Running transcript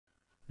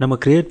நம்ம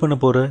கிரியேட் பண்ண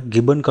போகிற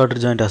கிப்பன் காட்டர்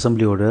ஜாயிண்ட்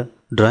அசம்பிளியோட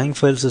டிராயிங்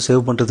ஃபைல்ஸை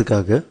சேவ்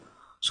பண்ணுறதுக்காக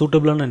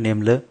சூட்டபிளான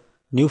நேமில்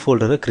நியூ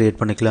ஃபோல்டரை கிரியேட்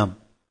பண்ணிக்கலாம்.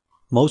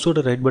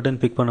 மவுஸோட ரைட் பட்டன்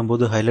பிக்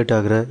பண்ணும்போது ஹைலைட்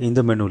ஆகிற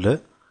இந்த மெனுவில்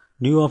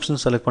நியூ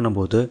ஆப்ஷன் செலக்ட்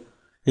பண்ணும்போது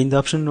இந்த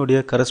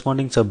ஆப்ஷனுடைய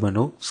கரஸ்பாண்டிங் சப்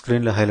மெனு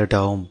ஸ்க்ரீனில் ஹைலைட்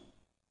ஆகும்.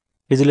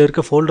 இதில்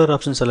இருக்க ஃபோல்டர்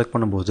ஆப்ஷன் செலக்ட்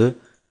பண்ணும்போது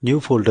நியூ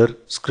ஃபோல்டர்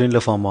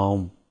ஸ்க்ரீனில் ஃபார்ம்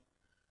ஆகும்.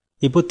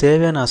 இப்போ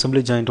தேவையான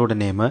அசம்பிளி ஜாயிண்ட்டோட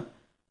நேமை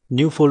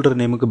நியூ ஃபோல்டர்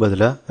நேமுக்கு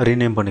பதிலாக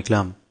ரீநேம்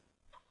பண்ணிக்கலாம்.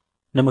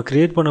 நம்ம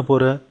கிரியேட் பண்ண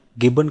போகிற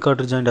கிப்பன்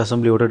காட்டர் ஜாயிண்ட்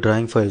அசம்பிளியோட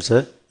டிராயிங் ஃபைல்ஸை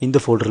இந்த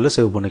ஃபோல்டரில்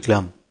சேவ்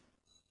பண்ணிக்கலாம்.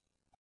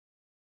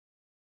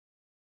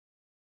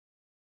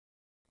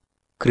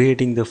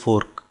 கிரியேட்டிங் த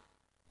ஃபோர்க்.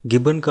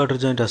 கிப்பன் காட்டர்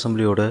ஜாயிண்ட்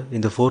அசம்பிளியோட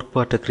இந்த ஃபோர்க்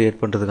பார்ட்டை கிரியேட்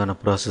பண்ணுறதுக்கான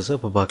ப்ராசஸை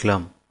இப்போ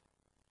பார்க்கலாம்.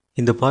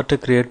 இந்த பார்ட்டை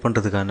கிரியேட்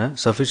பண்ணுறதுக்கான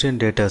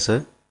சஃபிஷியன்ட் டேட்டாஸை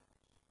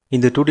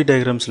இந்த 2D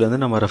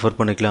டயக்ராம்ஸ்லேருந்து நம்ம ரெஃபர்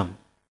பண்ணிக்கலாம்.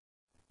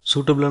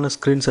 சூட்டபிளான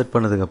ஸ்க்ரீன் செட்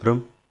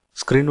பண்ணதுக்கப்புறம்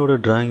ஸ்க்ரீனோட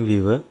டிராயிங்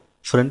வியூவை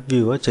ஃப்ரண்ட்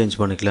வியூவாக சேஞ்ச்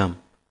பண்ணிக்கலாம்.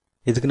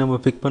 இதுக்கு நம்ம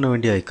பிக் பண்ண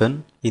வேண்டிய ஐக்கன்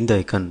இந்த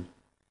icon.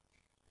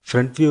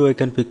 Front view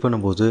icon big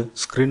பண்ணும்போது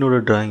ஸ்க்ரீனோட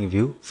டிராயிங்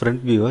வியூ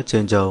ஃப்ரண்ட் வியூவாக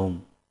சேஞ்ச் ஆகும்.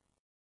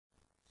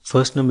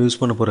 ஃபர்ஸ்ட் நம்ம யூஸ்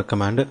பண்ண போகிற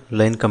கமாண்டு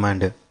லைன்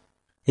கமாண்டு.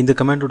 இந்த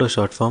கமாண்டோட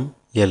ஷார்ட் ஃபார்ம்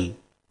எல்.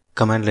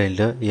 கமாண்ட்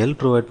லைனில் எல்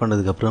ப்ரொவைட்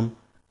பண்ணதுக்கப்புறம்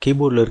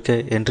கீபோர்டில் இருக்க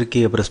என்ட்ரி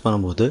கீயை ப்ரெஸ்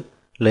பண்ணும்போது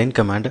லைன்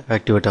கமாண்ட்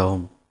ஆக்டிவேட்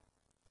ஆகும்.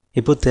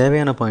 இப்போ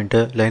தேவையான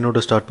பாயிண்ட்டை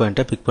லைனோட ஸ்டார்ட்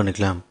பாயிண்ட்டை பிக்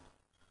பண்ணிக்கலாம்.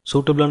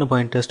 சூட்டபிளான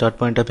பாயிண்ட்டை ஸ்டார்ட்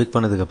பாயிண்ட்டை பிக்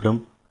பண்ணதுக்கப்புறம்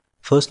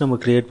ஃபர்ஸ்ட் நம்ம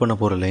கிரியேட் பண்ண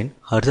போகிற லைன்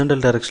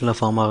ஹாரிசான்டல் டைரக்ஷனில்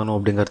ஃபார்ம் ஆகணும்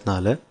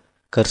அப்படிங்கிறதுனால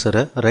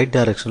கர்சரை ரைட்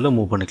டைரக்ஷனில்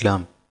மூவ்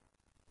பண்ணிக்கலாம்.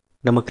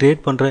 நம்ம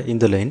கிரியேட் பண்ணுற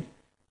இந்த லைன்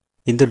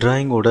இந்த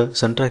டிராயிங்கோட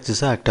சென்டர்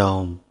ஆக்சிஸை ஆக்ட்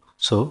ஆகும்.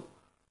 ஸோ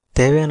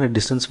தேவையான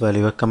டிஸ்டன்ஸ்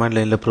வேல்யூவை கமாண்ட்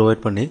லைனில்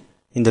ப்ரொவைட் பண்ணி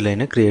இந்த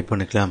லைனை கிரியேட்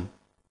பண்ணிக்கலாம்.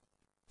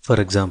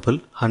 For example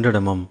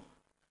 100 mm.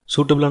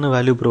 சூட்டபிளான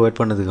value provide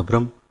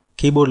பண்ணதுக்கப்புறம்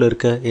கீபோர்டில்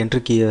இருக்க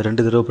என்ட்ரி கீயை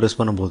 2 தடவை ப்ரெஸ்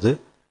பண்ணும்போது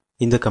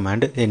இந்த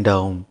கமாண்ட் எண்ட்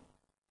ஆகும்.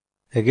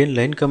 அகெயின்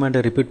லைன்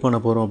கமாண்டை ரிப்பீட் பண்ண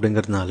போகிறோம்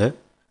அப்படிங்கிறதுனால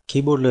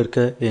கீபோர்டில்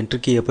இருக்க என்ட்ரி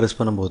கீயை ப்ரெஸ்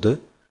பண்ணும்போது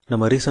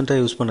நம்ம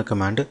ரீசெண்டாக யூஸ் பண்ண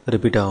கமாண்ட்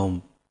ரிப்பீட் ஆகும்.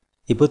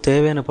 இப்போ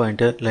தேவையான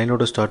பாயிண்ட்டை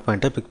லைனோட ஸ்டார்ட்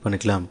பாயிண்ட்டை பிக்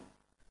பண்ணிக்கலாம்.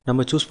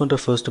 நம்ம சூஸ் பண்ணுற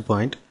ஃபர்ஸ்ட்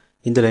பாயிண்ட்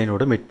இந்த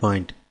லைனோட மிட்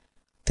பாயிண்ட்.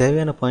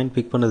 தேவையான பாயிண்ட்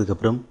பிக்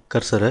பண்ணதுக்கப்புறம்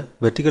கர்சரை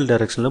வெர்டிக்கல்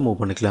டைரக்ஷனில் மூவ்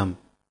பண்ணிக்கலாம்.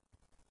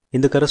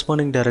 இந்த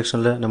கரஸ்பாண்டிங்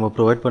டைரக்ஷனில் நம்ம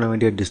ப்ரொவைட் பண்ண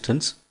வேண்டிய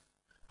டிஸ்டன்ஸ்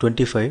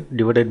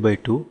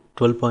 25/2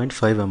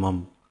 12.5 mm.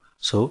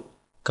 ஸோ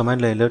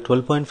கமாண்ட் லைனில்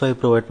 12.5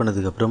 ப்ரொவைட்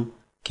பண்ணதுக்கப்புறம்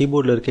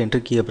கீபோர்டில் இருக்க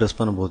என்ட்ரி கீயை ப்ரெஸ்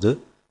பண்ணும்போது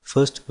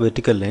ஃபர்ஸ்ட்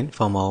வெர்டிக்கல் லைன்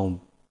ஃபார்ம் ஆகும்.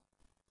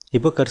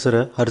 இப்போ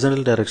கர்சரை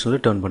ஹாரிசான்டல்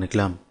டைரக்ஷனில் டர்ன்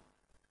பண்ணிக்கலாம்.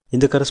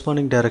 இந்த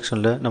கரஸ்பாண்டிங்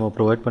டைரக்ஷனில் நம்ம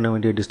ப்ரொவைட் பண்ண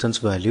வேண்டிய distance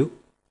value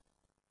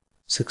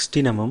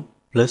 16 mm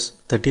plus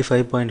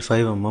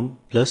 35.5 mm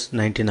plus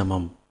 19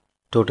 mm,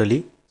 totally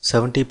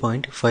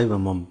 70.5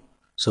 mm.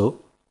 So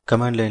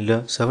command லைனில்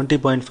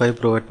 70.5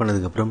 ப்ரொவைட்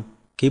பண்ணதுக்கப்புறம்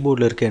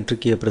கீபோர்டில் இருக்க என்ட்ரி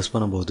கீயை ப்ரெஸ்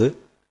பண்ணும்போது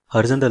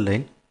ஹாரிசான்டல்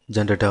லைன்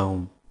ஜென்ரேட்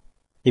ஆகும்.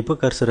 இப்போ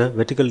கர்சரை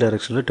வெர்டிக்கல்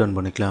டைரக்ஷனில் டர்ன்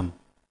பண்ணிக்கலாம்.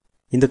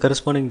 இந்த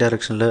கரஸ்பாண்டிங்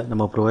டைரக்ஷனில்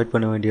நம்ம ப்ரொவைட்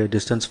பண்ண வேண்டிய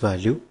distance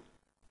value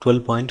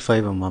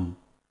 12.5 mm.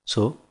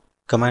 So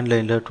command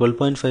லைனில்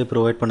 12.5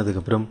 ப்ரொவைட்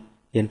பண்ணதுக்கப்புறம்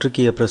என்ட்ரி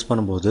கீயை ப்ரெஸ்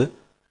பண்ணும்போது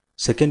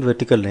செகண்ட்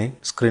வெர்டிக்கல் லைன்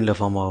ஸ்க்ரீனில்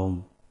ஃபார்ம் ஆகும்.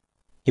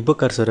 இப்போ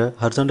கர்சரை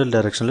ஹாரிசான்டல்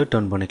டைரக்ஷனில்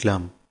டர்ன்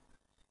பண்ணிக்கலாம்.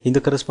 இந்த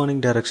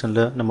கரஸ்பாண்டிங்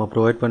டைரக்ஷனில் நம்ம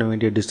ப்ரொவைட் பண்ண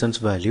வேண்டிய distance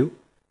value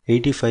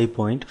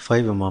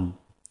 85.5 mm.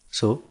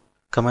 So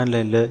command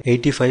லைனில்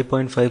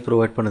 85.5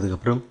 ப்ரொவைட்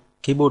பண்ணதுக்கப்புறம்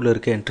கீபோர்டில்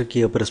இருக்க என்ட்ரி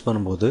கீயை ப்ரெஸ்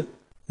பண்ணும்போது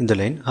இந்த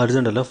லைன்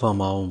ஹாரிசான்டலாக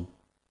ஃபார்ம் ஆகும்.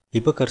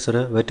 இப்போ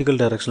கர்சரை வெர்டிக்கல்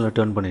டைரக்ஷனில்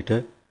டர்ன் பண்ணிவிட்டு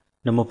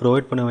நம்ம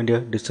ப்ரொவைட் பண்ண வேண்டிய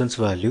distance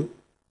value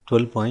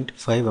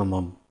 12.5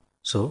 mm.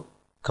 So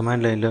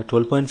command லைனில்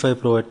 12.5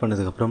 ப்ரொவைட்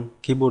பண்ணதுக்கப்புறம்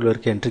கீபோர்டில்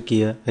இருக்க என்ட்ரி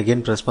கீயை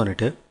அகெயின் ப்ரெஸ்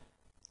பண்ணிவிட்டு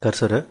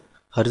கர்சரை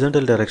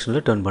ஹாரிசான்டல்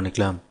டைரக்ஷனில் டர்ன்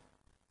பண்ணிக்கலாம்.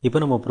 இப்போ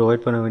நம்ம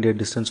ப்ரொவைட் பண்ண வேண்டிய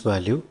டிஸ்டன்ஸ்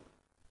வேல்யூ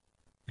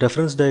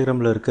ரெஃபரன்ஸ்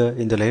டயக்ராமில் இருக்க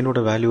இந்த லைனோட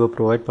வேல்யூவை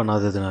ப்ரொவைட்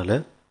பண்ணாததுனால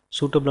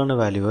சூட்டபிளான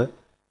வேல்யூவை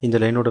இந்த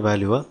லைனோட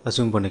வேல்யூவை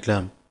அஸ்யூம்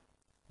பண்ணிக்கலாம்.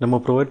 நம்ம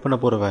ப்ரொவைட் பண்ண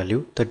போகிற value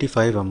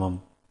 35 mm.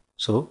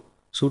 So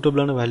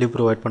சூட்டபிளான value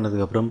provide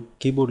பண்ணதுக்கப்புறம்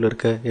கீபோர்டில்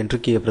இருக்க என்ட்ரி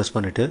கீயை ப்ரெஸ்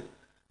பண்ணிவிட்டு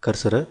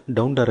கர்சரை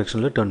டவுன்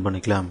டைரக்ஷனில் டர்ன்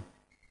பண்ணிக்கலாம்.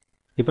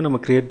 இப்போ நம்ம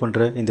கிரியேட்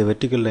பண்ணுற இந்த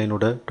வெர்டிக்கல்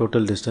லைனோட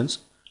டோட்டல் டிஸ்டன்ஸ்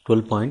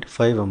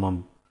 12.5 mm.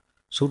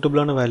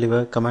 சூட்டபிளான வேல்யூவை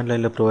கமாண்ட்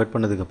லைனில் ப்ரொவைட்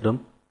பண்ணதுக்கப்புறம்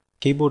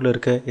கீபோர்டில்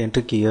இருக்க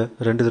என்ட்ரி கீயை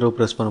 2 தடவை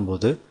ப்ரெஸ்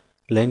பண்ணும்போது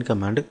லைன்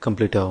கமாண்ட்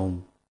கம்ப்ளீட் ஆகும்.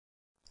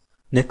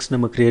 நெக்ஸ்ட்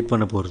நம்ம கிரியேட்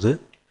பண்ண போகிறது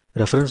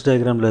ரெஃபரன்ஸ்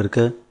டயக்ராமில்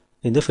இருக்க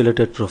இந்த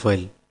ஃபில்லட்டட்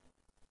ப்ரொஃபைல்.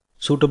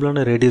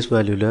 சூட்டபிளான ரேடியஸ்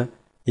வேல்யூவில்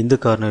இந்த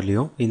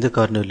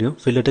கார்னர்லையும்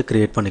ஃபில்லட்டை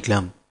கிரியேட்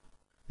பண்ணிக்கலாம்.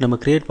 நம்ம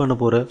கிரியேட் பண்ண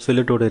போகிற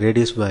ஃபில்லட்டோட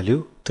radius value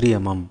 3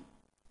 mm.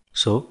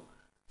 So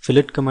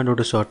fillet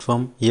கமாண்டோட short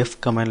form F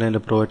command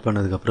லைனில் ப்ரொவைட்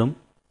பண்ணதுக்கப்புறம்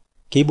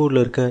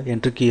கீபோர்டில் இருக்க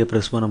என்ட்ரி கீயை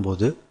ப்ரெஸ்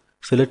பண்ணும்போது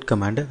ஃபில்லட்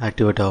கமாண்ட்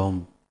ஆக்டிவேட் ஆகும்.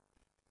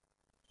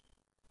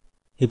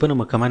 இப்போ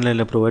நம்ம கமாண்ட்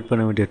லைனில் ப்ரொவைட்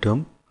பண்ண வேண்டிய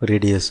டேர்ம்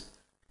ரேடியஸ்.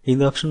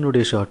 இந்த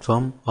ஆப்ஷனுடைய ஷார்ட்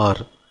ஃபார்ம்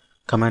ஆர்.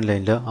 கமாண்ட்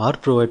லைனில்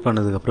ஆர் ப்ரொவைட்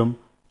பண்ணதுக்கப்புறம்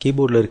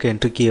கீபோர்டில் இருக்க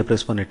என்ட்ரி கீயை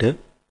ப்ரெஸ் பண்ணிவிட்டு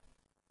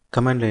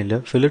கமாண்ட்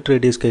லைனில் ஃபில்லட்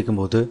ரேடியஸ்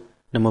கேட்கும்போது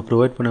நம்ம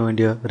ப்ரொவைட் பண்ண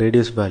வேண்டிய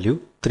radius value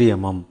 3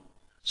 mm.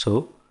 So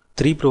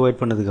 3 provide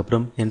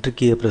பண்ணதுக்கப்புறம் என்ட்ரி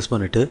கீயை ப்ரெஸ்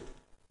பண்ணிவிட்டு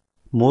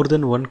மோர்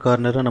தென் ஒன்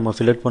கார்னரை நம்ம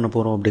ஃபில்லட் பண்ண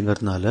போகிறோம்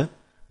அப்படிங்கிறதுனால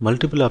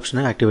மல்டிபிள்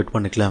ஆப்ஷனை ஆக்டிவேட்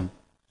பண்ணிக்கலாம்.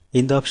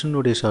 இந்த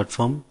ஆப்ஷனுடைய ஷார்ட்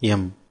ஃபார்ம்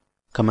எம்.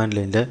 கமாண்ட்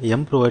லைனில்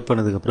எம் ப்ரொவைட்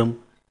பண்ணதுக்கப்புறம்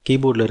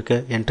கீபோர்டில் இருக்க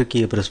என்ட்ரு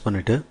கீயை ப்ரெஸ்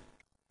பண்ணிவிட்டு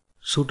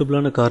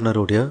சூட்டபிளான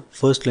கார்னருடைய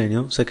ஃபர்ஸ்ட்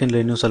லைனையும் செகண்ட்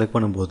லைனையும் செலக்ட்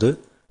பண்ணும்போது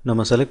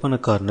நம்ம செலக்ட் பண்ண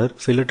கார்னர்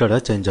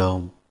ஃபில்லட்டடாக சேஞ்ச்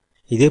ஆகும்.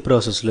 இதே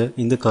ப்ராசஸில்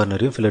இந்த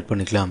கார்னரையும் ஃபில்லட்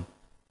பண்ணிக்கலாம்.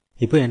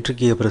 இப்போ என்ட்ரு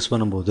கீயை ப்ரெஸ்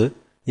பண்ணும்போது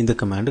இந்த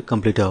கமாண்ட்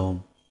கம்ப்ளீட் ஆகும்.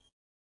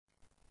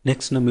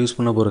 நெக்ஸ்ட் நம்ம யூஸ்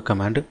பண்ண போகிற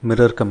கமாண்ட்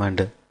மிரர்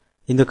கமாண்டு.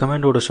 இந்த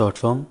கமாண்டோட ஷார்ட்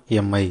ஃபார்ம்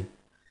எம்ஐ.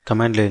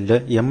 கமாண்ட் லைனில்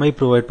எம்ஐ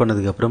ப்ரொவைட்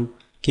பண்ணதுக்கப்புறம்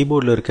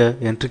கீபோர்டில் இருக்க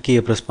என்ட்ரு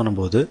கீயை ப்ரெஸ்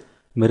பண்ணும்போது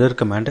மிரர்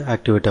கமாண்ட்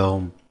ஆக்டிவேட்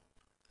ஆகும்.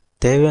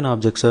 தேவையான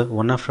ஆப்ஜெக்ட்ஸை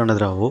ஒன் ஆஃப்டர்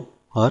அனதராகவோ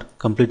ஆர்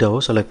கம்ப்ளீட்டாகவோ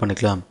செலக்ட்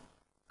பண்ணிக்கலாம்.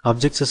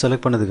 ஆப்ஜெக்ட்ஸை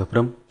செலக்ட்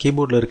பண்ணதுக்கப்புறம்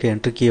கீபோர்டில் இருக்க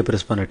என்ட்ரு கீயை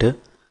ப்ரெஸ் பண்ணிவிட்டு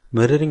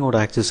மிரரிங்கோட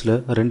ஆக்சிஸில்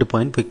 2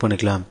 பாயிண்ட் பிக்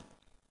பண்ணிக்கலாம்.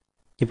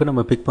 இப்போ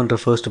நம்ம பிக் பண்ணுற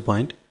ஃபர்ஸ்ட்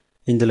பாயிண்ட்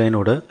இந்த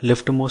லைனோட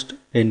left most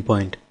end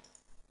point,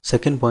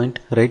 second point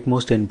right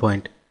most end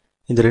point.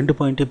 இந்த 2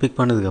 பாயிண்ட்டையும் பிக்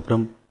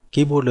பண்ணதுக்கப்புறம்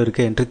கீபோர்டில்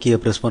இருக்க என்ட்ரு கீயை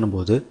ப்ரெஸ்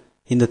பண்ணும்போது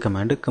இந்த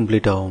கமாண்ட்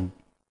கம்ப்ளீட் ஆகும்.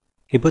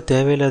 இப்போ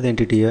தேவையில்லாத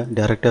என்டிட்டியை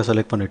டேரெக்டாக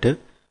செலக்ட் பண்ணிவிட்டு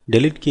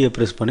டெலிட் கீயை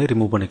ப்ரெஸ் பண்ணி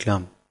ரிமூவ்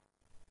பண்ணிக்கலாம்.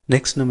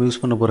 நெக்ஸ்ட் நம்ம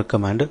யூஸ் பண்ண போகிற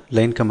கமாண்ட்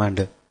லைன்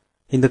கமாண்டு.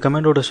 இந்த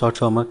கமாண்டோட ஷார்ட்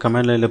ஃபார்மை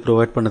கமாண்ட் லைனில்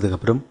ப்ரொவைட்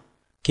பண்ணதுக்கப்புறம்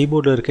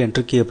கீபோர்டில் இருக்க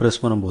என்ட்ரு கீயை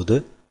ப்ரெஸ் பண்ணும்போது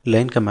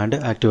லைன் கமாண்டு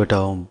ஆக்டிவேட்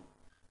ஆகும்.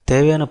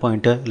 தேவையான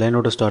பாயிண்ட்டை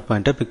லைனோட ஸ்டார்ட்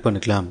பாயிண்ட்டை பிக்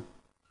பண்ணிக்கலாம்.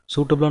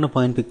 சூட்டபிளான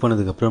பாயிண்ட் பிக்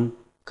பண்ணதுக்கப்புறம்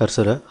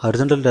கர்சரை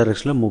ஹாரிசான்டல்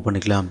டைரக்ஷனில் மூவ்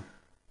பண்ணிக்கலாம்.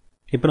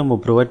 இப்போ நம்ம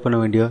ப்ரொவைட் பண்ண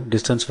வேண்டிய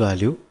distance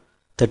value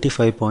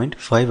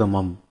 35.5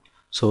 mm.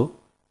 So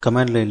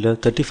command லைனில்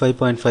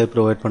 35.5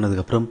 ப்ரொவைட்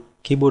பண்ணதுக்கப்புறம்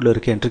கீபோர்டில்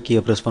இருக்க என்ட்ரு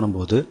கீயை ப்ரெஸ்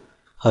பண்ணும்போது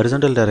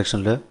ஹாரிசான்டல்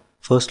டைரக்ஷனில்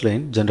ஃபர்ஸ்ட்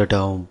லைன் ஜென்ரேட்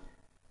ஆகும்.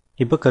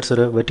 இப்போ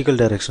கர்சரை வெர்டிக்கல்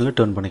டைரக்ஷனில்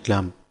டர்ன்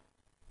பண்ணிக்கலாம்.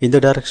 இந்த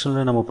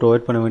டைரக்ஷனில் நம்ம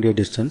ப்ரொவைட் பண்ண வேண்டிய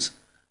டிஸ்டன்ஸ்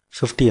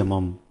 50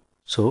 mm.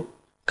 ஸோ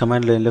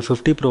கமாண்ட் லைனில்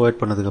 50 ப்ரொவைட்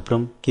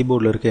பண்ணதுக்கப்புறம்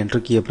கீபோர்டில் இருக்க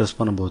என்ட்ரு கீயை ப்ரெஸ்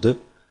பண்ணும்போது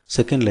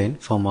செகண்ட் லைன்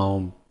ஃபார்ம்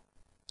ஆகும்.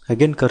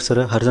 அகெயின்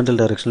கர்சரை ஹாரிசான்டல்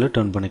டைரக்ஷனில்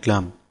டர்ன்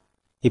பண்ணிக்கலாம்.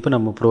 இப்போ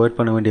நம்ம ப்ரொவைட்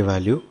பண்ண வேண்டிய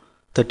வேல்யூ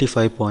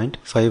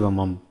 35.5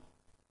 mm.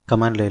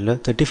 கமாண்ட் லைனில்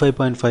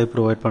 35.5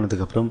 ப்ரொவைட்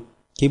பண்ணதுக்கப்புறம்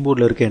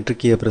கீபோர்டில் இருக்க என்ட்ரு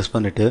கீயை ப்ரெஸ்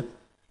பண்ணிவிட்டு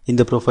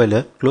இந்த ப்ரொஃபைலை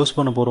க்ளோஸ்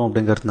பண்ண போகிறோம்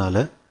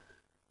அப்படிங்கிறதுனால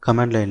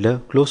கமாண்ட் லைனில்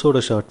க்ளோஸோட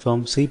ஷார்ட்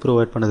ஃபார்ம் சி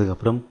ப்ரொவைட்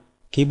பண்ணதுக்கப்புறம்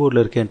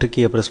கீபோர்டில் இருக்க என்ட்ரு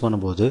கீயை ப்ரெஸ்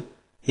பண்ணும்போது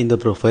இந்த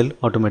ப்ரொஃபைல்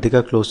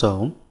ஆட்டோமேட்டிக்காக க்ளோஸ்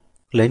ஆகும்.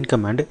 லைன்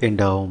கமாண்ட்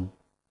எண்ட் ஆகும்.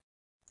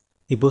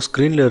 இப்போது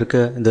ஸ்க்ரீனில் இருக்க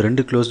இந்த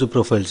 2 க்ளோஸ்டு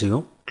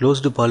ப்ரொஃபைல்ஸையும்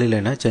க்ளோஸ்டு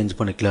பாலிலைனை சேஞ்ச்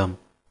பண்ணிக்கலாம்.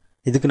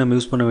 இதுக்கு நம்ம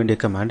யூஸ் பண்ண வேண்டிய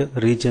கமாண்ட்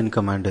ரீஜன்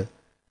கமாண்டு.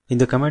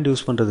 இந்த கமாண்ட்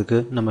யூஸ் பண்ணுறதுக்கு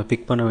நம்ம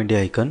பிக் பண்ண வேண்டிய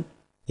ஐக்கன்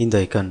இந்த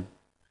ஐக்கன்.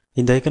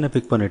 இந்த ஐக்கனை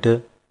பிக் பண்ணிவிட்டு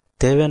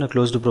தேவையான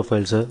க்ளோஸ்டு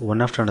ப்ரொஃபைல்ஸை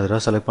ஒன் ஆஃப்டர்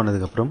அனதராக செலக்ட்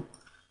பண்ணதுக்கப்புறம்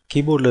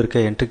கீபோர்டில் இருக்க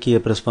என்ட்ரு கீயை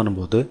ப்ரெஸ்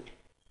பண்ணும்போது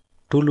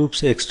 2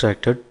 லூப்ஸ்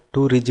எக்ஸ்ட்ராக்டட்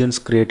 2 ரீஜன்ஸ்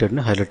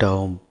கிரியேட்டட்னு ஹைலைட்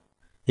ஆகும்.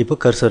 இப்போ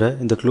கர்சரை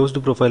இந்த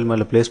க்ளோஸ்டு ப்ரொஃபைல்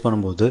மேலே ப்ளேஸ்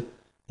பண்ணும்போது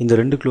இந்த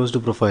 2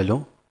 க்ளோஸ்டு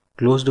ப்ரொஃபைலும்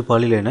க்ளோஸ்டு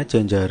பாலிலைனாக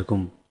சேஞ்ச்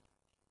ஆகிருக்கும்.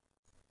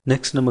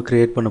 நெக்ஸ்ட் நம்ம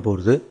கிரியேட் பண்ண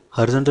போகிறது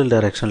ஹாரிசான்டல்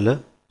டைரக்ஷனில்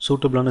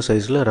சூட்டபிளான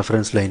சைஸில்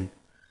ரெஃபரன்ஸ் லைன்.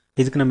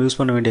 இதுக்கு நம்ம யூஸ்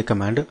பண்ண வேண்டிய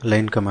command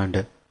line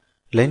command.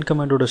 Line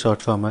கமாண்டோட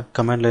short ஃபார்மை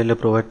கமாண்ட் லைனில்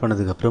ப்ரொவைட்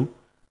பண்ணதுக்கப்புறம்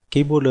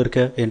கீபோர்டில்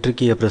இருக்க என்ட்ரி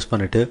கீயை ப்ரெஸ்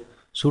பண்ணிவிட்டு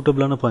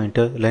சூட்டபிளான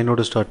பாயிண்ட்டை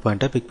லைனோட ஸ்டார்ட்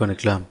பாயிண்ட்டை பிக்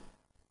பண்ணிக்கலாம்.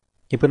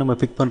 இப்போ நம்ம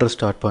பிக் பண்ணுற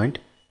ஸ்டார்ட் பாயிண்ட்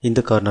இந்த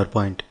கார்னர்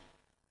பாயிண்ட்.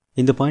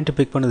 இந்த பாயிண்ட்டை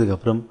பிக்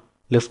பண்ணதுக்கப்புறம்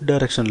லெஃப்ட்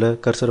டைரக்ஷனில்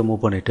கர்சரை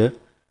மூவ் பண்ணிவிட்டு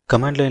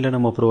கமாண்ட் லைனில்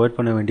நம்ம ப்ரொவைட்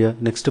பண்ண வேண்டிய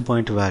next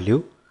point value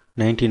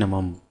 19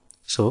 mm.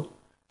 So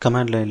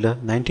command லைனில்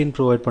 19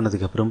 ப்ரொவைட்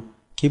பண்ணதுக்கப்புறம்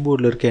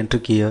கீபோர்டில் இருக்க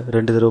என்ட்ரி கீயை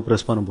 2 தடவை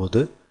ப்ரெஸ்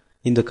பண்ணும்போது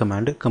இந்த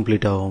கமாண்ட்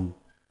கம்ப்ளீட் ஆகும்.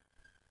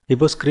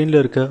 இப்போ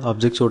ஸ்க்ரீனில் இருக்க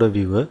ஆப்ஜெக்ட்ஸோட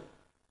வியூவை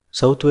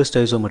சவுத் வெஸ்ட்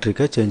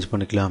ஐசோமெட்ரிக்காக சேஞ்ச்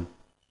பண்ணிக்கலாம்.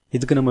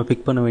 இதுக்கு நம்ம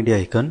பிக் பண்ண வேண்டிய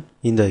ஐக்கன்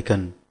இந்த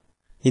ஐக்கன்.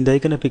 இந்த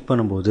ஐக்கனை பிக்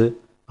பண்ணும்போது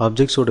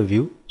ஆப்ஜெக்ட்ஸோட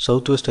வியூ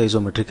சவுத் வெஸ்ட்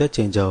ஐசோமெட்ரிக்காக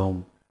சேஞ்ச் ஆகும்.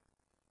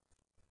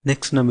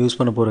 நெக்ஸ்ட் நம்ம யூஸ்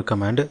பண்ண போகிற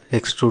கமாண்ட்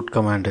எக்ஸ்ட்ரூட்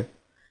கமாண்டு.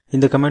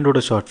 இந்த கமாண்டோட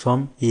ஷார்ட்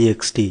ஃபார்ம்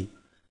EXT.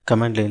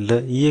 கமாண்ட் லைனில்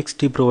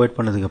EXT ப்ரொவைட்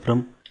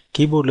பண்ணதுக்கப்புறம்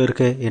கீபோர்டில்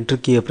இருக்க என்ட்ரி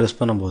கீயை ப்ரெஸ்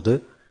பண்ணும்போது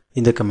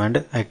இந்த கமாண்ட்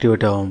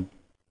ஆக்டிவேட் ஆகும்.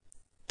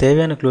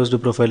 தேவையான க்ளோஸ்டு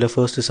ப்ரொஃபைலை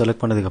ஃபர்ஸ்ட்டு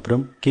செலக்ட்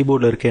பண்ணதுக்கப்புறம்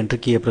கீபோர்டில் இருக்க என்ட்ரி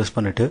கீயை ப்ரெஸ்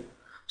பண்ணிவிட்டு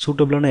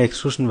சூட்டபிளான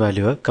எக்ஸ்ட்ரூஷன்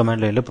வேல்யூவை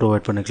கமாண்ட் லைனில்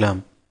ப்ரொவைட் பண்ணிக்கலாம்.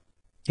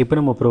 இப்போ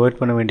நம்ம ப்ரொவைட்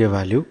பண்ண வேண்டிய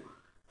வேல்யூ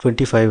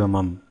 25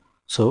 mm.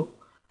 ஸோ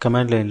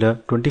கமாண்ட் லைனில்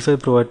 25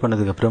 ப்ரொவைட்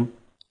பண்ணதுக்கப்புறம்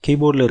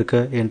கீபோர்டில் இருக்க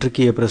என்ட்ரி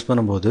கீயை ப்ரெஸ்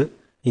பண்ணும்போது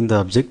இந்த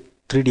ஆப்ஜெக்ட்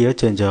 3Dயாக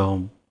சேஞ்ச்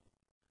ஆகும்.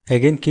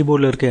 அகெயின்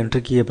கீபோர்டில் இருக்க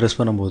என்ட்ரி கீயை ப்ரெஸ்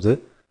பண்ணும்போது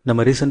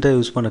நம்ம ரீசெண்டாக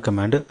யூஸ் பண்ண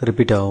கமாண்டு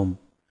ரிப்பீட் ஆகும்.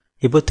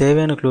 இப்போ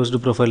தேவையான க்ளோஸ்டு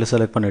ப்ரொஃபைலை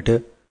செலக்ட் பண்ணிவிட்டு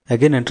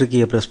அகெயின் என்ட்ரி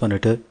கீயை ப்ரெஸ்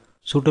பண்ணிவிட்டு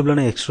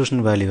சூட்டபிளான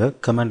எக்ஸ்ட்ரூஷன் வேல்யூவை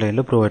கமாண்ட்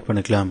லைனில் ப்ரொவைட்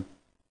பண்ணிக்கலாம்.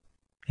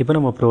 இப்போ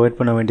நம்ம ப்ரொவைட்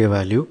பண்ண வேண்டிய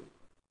வேல்யூ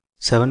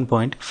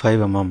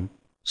 7.5 mm.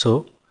 ஸோ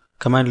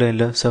கமாண்ட்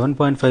லைனில்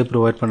 7.5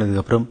 ப்ரொவைட்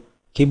பண்ணதுக்கப்புறம்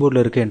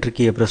கீபோர்டில் இருக்க என்ட்ரி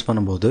கீயை ப்ரெஸ்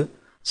பண்ணும்போது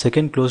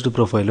செகண்ட் க்ளோஸ்டு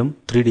ப்ரொஃபைலும்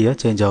 3Dயாக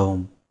சேஞ்ச்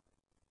ஆகும்.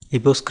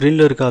 இப்போ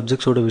ஸ்க்ரீனில் இருக்க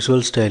ஆப்ஜெக்ட்ஸோட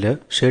விஷுவல் ஸ்டைலை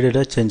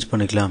ஷேடடாக சேஞ்ச்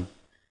பண்ணிக்கலாம்.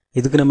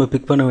 இதுக்கு நம்ம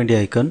பிக் பண்ண வேண்டிய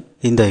ஐக்கன்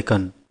இந்த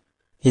ஐக்கன்.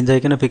 இந்த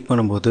ஐக்கனை பிக்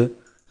பண்ணும்போது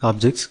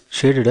ஆப்ஜெக்ட்ஸ்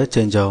ஷேடடாக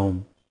சேஞ்ச் ஆகும்.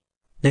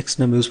 நெக்ஸ்ட்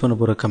நம்ம யூஸ் பண்ண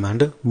போகிற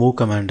கமாண்டு மூவ்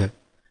கமாண்டு.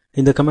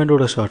 இந்த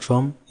கமாண்டோட ஷார்ட்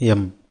ஃபார்ம்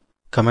M.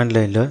 கமாண்ட்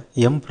லைனில்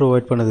M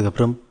ப்ரொவைட்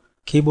பண்ணதுக்கப்புறம்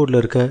கீபோர்டில்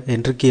இருக்க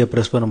என்ட்ரி கீயை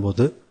ப்ரெஸ்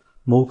பண்ணும்போது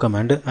மூவ்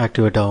கமாண்டு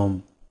ஆக்டிவேட் ஆகும்.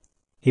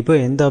 இப்போ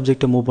எந்த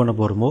ஆப்ஜெக்டை மூவ் பண்ண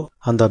போகிறோமோ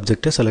அந்த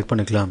ஆப்ஜெக்டை செலக்ட்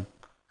பண்ணிக்கலாம்.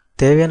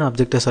 தேவையான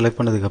ஆப்ஜெக்டை செலக்ட்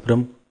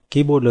பண்ணதுக்கப்புறம்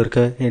கீபோர்டில்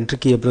இருக்க என்ட்ரி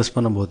கீயை ப்ரெஸ்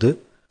பண்ணும்போது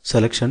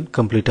செலெக்ஷன்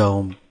கம்ப்ளீட்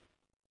ஆகும்.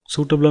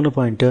 சூட்டபிளான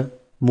பாயிண்ட்டை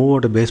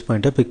மூவோட பேஸ்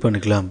பாயிண்ட்டை பிக்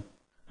பண்ணிக்கலாம்.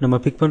 நம்ம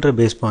பிக் பண்ணுற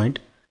பேஸ் பாயிண்ட்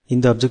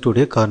இந்த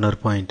ஆப்ஜெக்டோடைய கார்னர்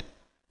பாயிண்ட்.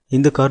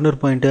 இந்த கார்னர்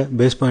பாயிண்ட்டை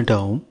பேஸ்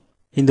பாயிண்ட்டாகவும்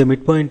இந்த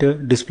மிட் பாயிண்ட்டை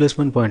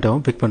டிஸ்பிளேஸ்மெண்ட்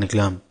பாயிண்ட்டாகவும் பிக்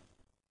பண்ணிக்கலாம்.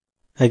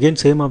 அகெயின்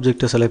சேம்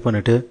ஆப்ஜெக்டை செலக்ட்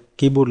பண்ணிவிட்டு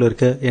கீபோர்டில்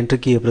இருக்க என்ட்ரி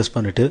கீயை ப்ரெஸ்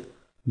பண்ணிவிட்டு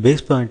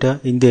பேஸ் பாயிண்ட்டை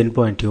இந்த எண்ட்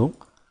பாயிண்ட்டையும்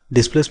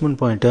டிஸ்பிளேஸ்மெண்ட்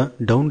பாயிண்ட்டை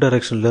டவுன்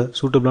டைரக்ஷனில்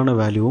சூட்டபிளான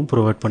வேல்யூவும்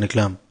ப்ரொவைட்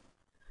பண்ணிக்கலாம்.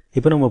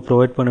 இப்போ நம்ம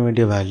ப்ரொவைட் பண்ண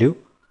வேண்டிய வேல்யூ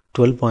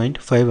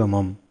 12.5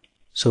 mm.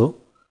 ஸோ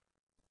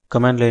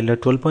கமாண்ட் லைனில்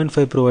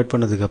 12.5 ப்ரொவைட்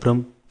பண்ணதுக்கப்புறம்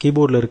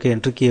கீபோர்டில் இருக்க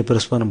என்ட்ரி கீயை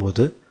ப்ரெஸ்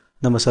பண்ணும்போது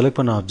நம்ம செலக்ட்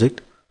பண்ண ஆப்ஜெக்ட்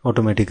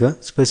ஆட்டோமேட்டிக்காக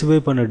ஸ்பெசிஃபை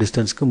பண்ண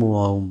டிஸ்டன்ஸ்க்கு மூவ்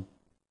ஆகும்.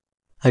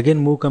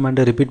 அகெயின் மூவ்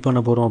கமாண்டை ரிப்பீட் பண்ண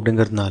போகிறோம்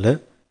அப்படிங்கிறதுனால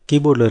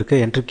கீபோர்டில் இருக்க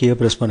என்ட்ரி கீயை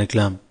ப்ரெஸ்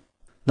பண்ணிக்கலாம்.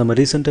 நம்ம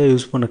ரீசெண்டாக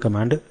யூஸ் பண்ண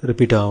கமாண்ட்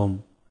ரிப்பீட் ஆகும்.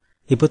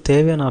 இப்போ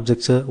தேவையான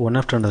ஆப்ஜெக்ட்ஸை ஒன்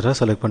ஆஃப்டர் அனதராக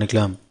செலக்ட்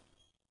பண்ணிக்கலாம்.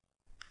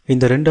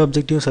 இந்த ரெண்டு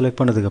ஆப்ஜெக்டையும் செலக்ட்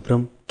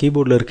பண்ணதுக்கப்புறம்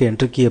கீபோர்டில் இருக்க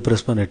என்ட்ரி கீயை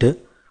ப்ரெஸ் பண்ணிவிட்டு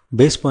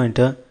பேஸ்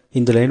பாயிண்ட்டை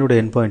இந்த லைனோட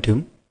எண்ட்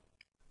பாயிண்ட்டையும்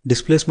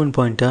டிஸ்பிளேஸ்மெண்ட்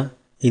பாயிண்ட்டை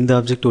இந்த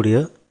ஆப்ஜெக்டோடைய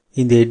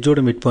இந்த எட்ஜோட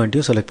மிட்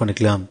பாயிண்ட்டையும் செலக்ட்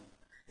பண்ணிக்கலாம்.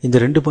 இந்த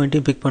ரெண்டு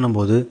பாயிண்ட்டையும் பிக்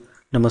பண்ணும்போது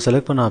நம்ம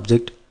செலக்ட் பண்ண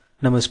ஆப்ஜெக்ட்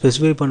நம்ம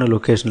ஸ்பெசிஃபை பண்ண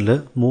லொக்கேஷனில்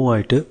மூவ்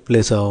ஆகிட்டு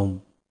ப்ளேஸ் ஆகும்.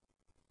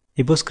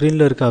 இப்போ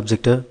ஸ்க்ரீனில் இருக்க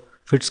ஆப்ஜெக்டை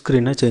ஃபிட்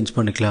ஸ்க்ரீனை சேஞ்ச்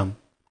பண்ணிக்கலாம்.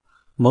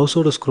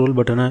 மவுஸோட ஸ்க்ரோல்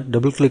பட்டனை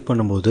டபுள் கிளிக்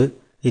பண்ணும்போது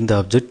இந்த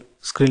ஆப்ஜெக்ட்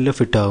ஸ்க்ரீனில்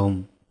ஃபிட் ஆகும்.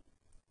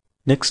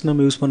 நெக்ஸ்ட்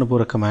நம்ம யூஸ் பண்ண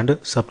போகிற கமாண்டு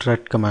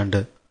சப்ட்ராக்ட்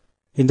கமாண்டு.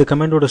 இந்த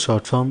கமாண்டோட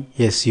ஷார்ட் ஃபார்ம்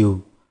SU.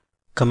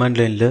 கமாண்ட்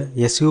லைனில்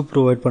SU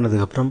ப்ரொவைட்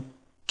பண்ணதுக்கப்புறம்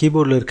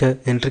கீபோர்டில் இருக்க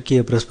என்ட்ரி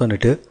கீயை ப்ரெஸ்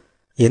பண்ணிவிட்டு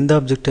எந்த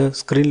ஆப்ஜெக்டை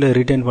ஸ்க்ரீனில்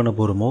ரீடைன் பண்ண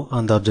போகிறோமோ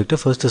அந்த ஆப்ஜெக்டை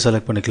ஃபர்ஸ்ட்டு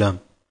செலக்ட் பண்ணிக்கலாம்.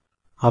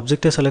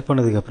 ஆப்ஜெக்டை செலக்ட்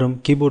பண்ணதுக்கப்புறம்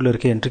கீபோர்டில்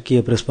இருக்க என்ட்ரி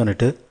கீயை ப்ரெஸ்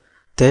பண்ணிவிட்டு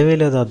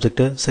தேவையில்லாத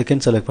ஆப்ஜெக்டை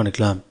செகண்ட் செலக்ட்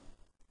பண்ணிக்கலாம்.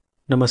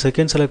 நம்ம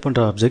செகண்ட் செலக்ட்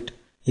பண்ணுற ஆப்ஜெக்ட்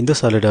இந்த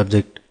சாலிட்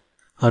ஆப்ஜெக்ட்.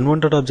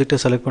 அன்வான்ட் ஆப்ஜெக்டை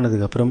செலக்ட்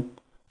பண்ணதுக்கப்புறம்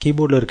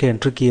கீபோர்டில் இருக்க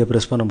என்ட்ரி கீயை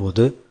ப்ரெஸ்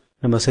பண்ணும்போது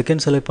நம்ம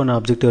செகண்ட் செலக்ட் பண்ண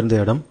ஆப்ஜெக்ட் இருந்த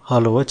இடம்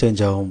ஹாலோவாக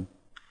சேஞ்ச் ஆகும்.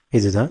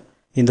 இதுதான்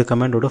இந்த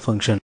கமாண்டோட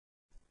ஃபங்க்ஷன்.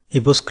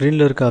 இப்போ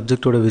ஸ்க்ரீனில் இருக்க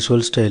ஆப்ஜெக்டோட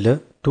விஷுவல் ஸ்டைலை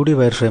 2D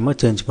வயர் ஃப்ரேமாக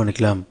சேஞ்ச்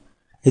பண்ணிக்கலாம்.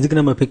 இதுக்கு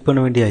நம்ம பிக் பண்ண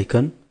வேண்டிய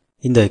ஐக்கன்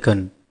இந்த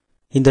ஐக்கன்.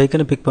 இந்த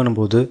ஐக்கனை பிக்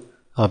பண்ணும்போது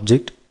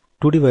ஆப்ஜெக்ட்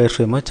 2D வயர்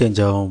ஃப்ரேமாக சேஞ்ச்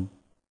ஆகும்.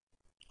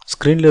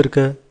 ஸ்க்ரீனில்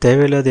இருக்க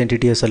தேவையில்லாத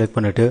என்டிட்டியை செலக்ட்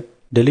பண்ணிவிட்டு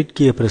டெலிட்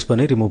கீயை ப்ரெஸ்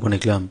பண்ணி ரிமூவ்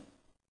பண்ணிக்கலாம்.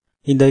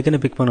 இந்த ஐக்கனை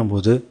பிக்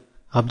பண்ணும்போது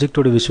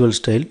ஆப்ஜெக்டோட விஷுவல்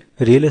ஸ்டைல்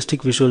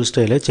ரியலிஸ்டிக் விஷுவல்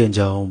ஸ்டைலாக சேஞ்ச்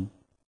ஆகும்.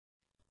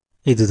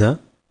 இதுதான்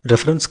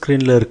ரெஃபரன்ஸ்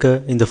ஸ்க்ரீனில் இருக்க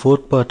இந்த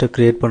ஃபோர்க் பார்ட்டை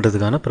க்ரியேட்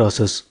பண்ணுறதுக்கான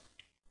ப்ராசஸ்.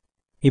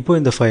 இப்போ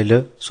இந்த ஃபைலை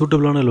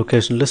சூட்டபிளான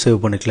லொக்கேஷனில் சேவ்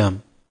பண்ணிக்கலாம்.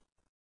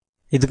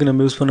 இதுக்கு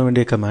நம்ம யூஸ் பண்ண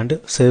வேண்டிய கமாண்டு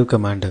சேவ்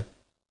கமாண்டு.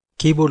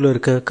 கீபோர்டில்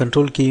இருக்க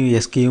கண்ட்ரோல் கீயும்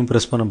எஸ் கீயும்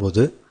ப்ரெஸ்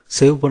பண்ணும்போது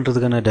சேவ்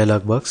பண்ணுறதுக்கான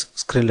டயலாக் பாக்ஸ்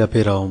ஸ்க்ரீனில்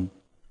அப்பியர் ஆகும்.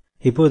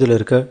 இப்போ இதில்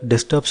இருக்க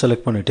டெஸ்க்டாப்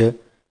செலக்ட் பண்ணிவிட்டு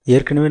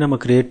ஏற்கனவே நம்ம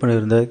க்ரியேட்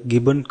பண்ணியிருந்த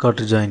கிபன்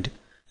காட்டர் ஜாயிண்ட்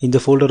இந்த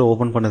ஃபோல்டரை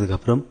ஓப்பன்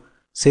பண்ணதுக்கப்புறம்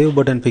சேவ்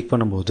பட்டன் பிக்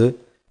பண்ணும்போது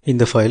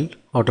இந்த ஃபைல்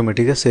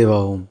ஆட்டோமேட்டிக்காக சேவ்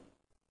ஆகும்.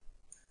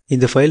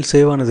 இந்த ஃபைல்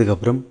சேவ்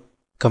ஆனதுக்கப்புறம்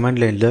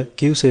கமாண்ட் லைனில்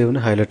கியூ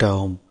சேவ்னு ஹைலைட்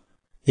ஆகும்.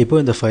 இப்போ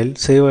இந்த ஃபைல்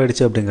சேவ்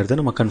ஆகிடுச்சு அப்படிங்கிறத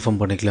நம்ம கன்ஃபார்ம்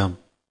பண்ணிக்கலாம்.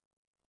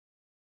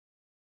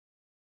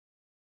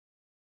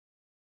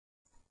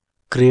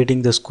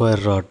 Creating the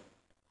square rod.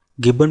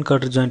 கிப்பன்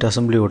cutter joint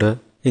அசம்பிளியோட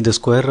இந்த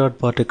ஸ்கொயர் ராட்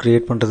பார்ட்டை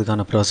க்ரியேட்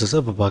பண்ணுறதுக்கான ப்ராசஸை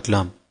இப்போ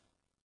பார்க்கலாம்.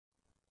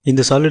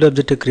 இந்த சாலிட்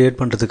ஆப்ஜெக்டை க்ரியேட்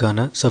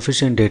பண்ணுறதுக்கான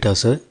சஃபிஷியன்ட்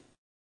டேட்டாஸை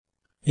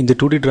இந்த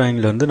 2D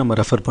டிராயிங்லேருந்து நம்ம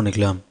ரெஃபர்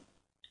பண்ணிக்கலாம்.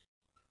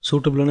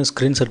 சூட்டபிளான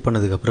ஸ்க்ரீன் செட்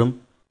பண்ணதுக்கப்புறம்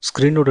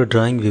ஸ்க்ரீனோட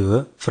டிராயிங் வியூவை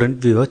ஃப்ரண்ட்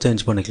வியூவாக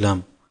சேஞ்ச்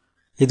பண்ணிக்கலாம்.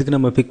 இதுக்கு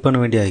நம்ம பிக் பண்ண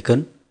வேண்டிய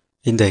ஐக்கன்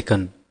இந்த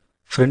icon.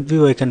 Front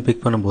view icon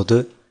big பண்ணும்போது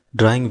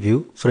டிராயிங் வியூ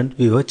ஃப்ரண்ட்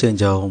வியூவாக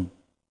சேஞ்ச் ஆகும்.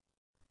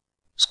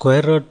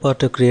 ஸ்கொயர் ராட்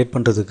பார்ட்டை க்ரியேட்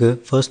பண்ணுறதுக்கு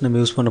ஃபர்ஸ்ட் நம்ம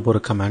யூஸ் பண்ண போகிற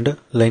கமாண்டு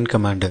லைன்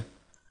கமாண்டு.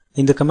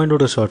 இந்த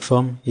கமாண்டோட ஷார்ட்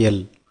ஃபார்ம் L.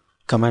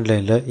 கமாண்ட்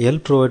லைனில் L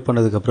ப்ரொவைட்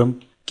பண்ணதுக்கப்புறம்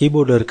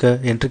கீபோர்டில் இருக்க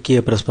என்ட்ரி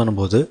கீயை ப்ரெஸ்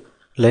பண்ணும்போது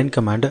லைன்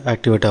கமாண்டு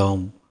ஆக்டிவேட்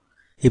ஆகும்.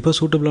 இப்போ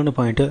சூட்டபிளான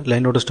பாயிண்ட்டை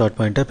லைனோட ஸ்டார்ட்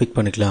பாயிண்ட்டை பிக்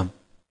பண்ணிக்கலாம்.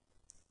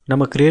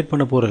 நம்ம க்ரியேட்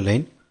பண்ண போகிற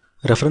லைன்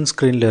ரெஃபரன்ஸ்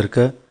ஸ்க்ரீனில் இருக்க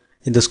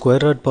இந்த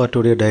ஸ்கொயர் ராட்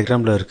பார்ட்டோடைய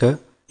டயக்ராமில் இருக்க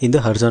இந்த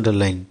ஹரிசாண்டல்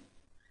லைன்.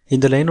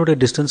 இந்த லைனோட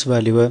டிஸ்டன்ஸ்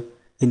வேல்யூவை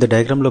இந்த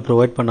டயக்ராமில்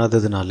ப்ரொவைட்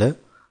பண்ணாததுனால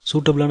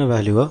சூட்டபிளான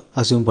வேல்யூவை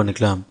அசியூம்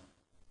பண்ணிக்கலாம்.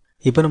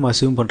 இப்போ நம்ம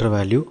அசியூம் பண்ணுற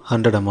வேல்யூ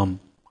 100 mm.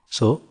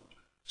 ஸோ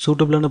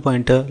சூட்டபிளான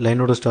பாயிண்ட்டை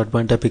லைனோட ஸ்டார்ட்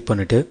பாயிண்ட்டை பிக்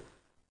பண்ணிவிட்டு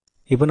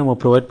இப்போ நம்ம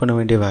ப்ரொவைட் பண்ண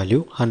வேண்டிய வேல்யூ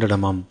 100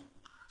 mm.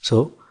 ஸோ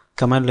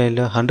கமாண்ட்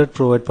லைனில் 100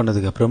 ப்ரொவைட்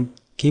பண்ணதுக்கப்புறம்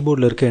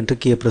கீபோர்டில் இருக்க என்ட்ரி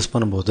கீயை ப்ரெஸ்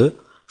பண்ணும்போது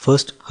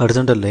ஃபர்ஸ்ட்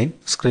ஹரிசாண்டல் லைன்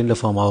ஸ்க்ரீனில்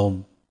ஃபார்ம் ஆகும்.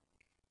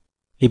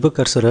 இப்போ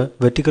கர்சரை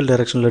வெர்டிக்கல்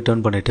டைரக்ஷனில்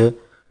டர்ன் பண்ணிவிட்டு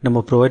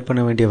நம்ம ப்ரொவைட்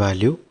பண்ண வேண்டிய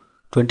வேல்யூ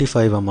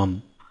 25 mm.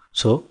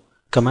 ஸோ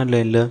கமாண்ட்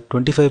லைனில்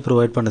 25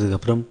 ப்ரொவைட்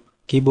பண்ணதுக்கப்புறம்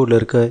கீபோர்டில்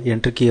இருக்க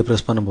என்ட்ரி கீயை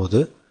ப்ரெஸ் பண்ணும்போது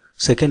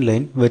செகண்ட்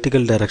லைன்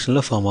வெர்டிக்கல்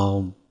டைரக்ஷனில் ஃபார்ம்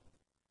ஆகும்.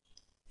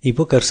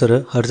 இப்போ கர்சரை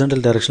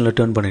ஹரிசாண்டல் டைரக்ஷனில்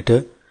டர்ன் பண்ணிவிட்டு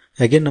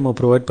அகெயின் நம்ம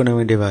ப்ரொவைட் பண்ண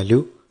வேண்டிய value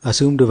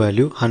assumed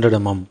value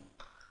 100 mm.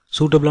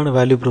 சூட்டபிளான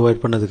value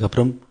provide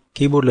பண்ணதுக்கப்புறம்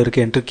கீபோர்டில் இருக்க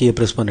என்ட்ரி கீயை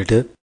ப்ரெஸ் பண்ணிவிட்டு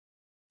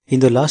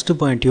இந்த லாஸ்ட்டு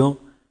பாயிண்ட்டையும்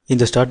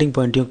இந்த ஸ்டார்டிங்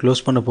பாயிண்ட்டையும்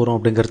க்ளோஸ் பண்ண போகிறோம்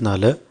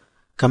அப்படிங்கிறதுனால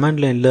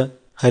கமாண்ட் லைனில்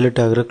ஹைலைட்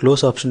ஆகிற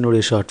close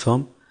ஆப்ஷனுடைய short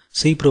form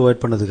C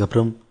provide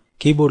பண்ணதுக்கப்புறம்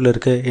கீபோர்டில்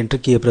இருக்க என்ட்ரி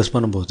கீயை ப்ரெஸ்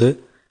பண்ணும்போது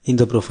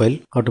இந்த ப்ரொஃபைல்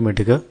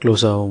ஆட்டோமேட்டிக்காக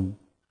க்ளோஸ் ஆகும்.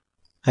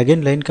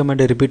 அகெயின் லைன்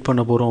கமாண்டை ரிப்பீட்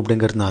பண்ண போகிறோம்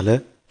அப்படிங்கிறதுனால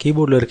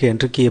கீபோர்டில் இருக்க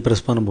என்ட்ரி கீயை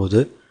ப்ரெஸ் பண்ணும்போது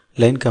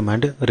லைன்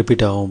கமாண்ட்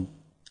ரிப்பீட் ஆகும்.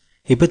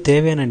 இப்போ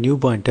தேவையான நியூ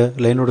பாயிண்ட்டை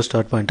லைனோட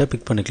ஸ்டார்ட் பாயிண்ட்டை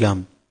பிக்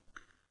பண்ணிக்கலாம்.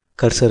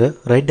 கர்சரை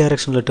ரைட்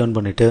டைரக்ஷனில் டர்ன்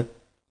பண்ணிவிட்டு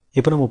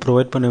இப்போ நம்ம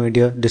ப்ரொவைட் பண்ண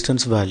வேண்டிய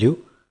distance value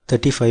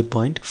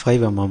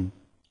 35.5 mm.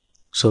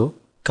 So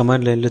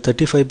command லைனில்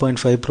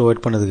 35.5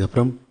 ப்ரொவைட்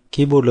பண்ணதுக்கப்புறம்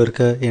கீபோர்டில்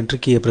இருக்க என்ட்ரி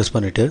கீயை ப்ரெஸ்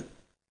பண்ணிவிட்டு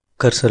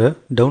கர்சரை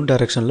டவுன்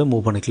டைரக்ஷனில்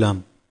மூவ் பண்ணிக்கலாம்.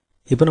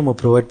 இப்போ நம்ம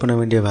ப்ரொவைட் பண்ண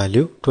வேண்டிய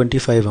வேல்யூ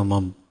 25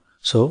 mm.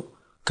 ஸோ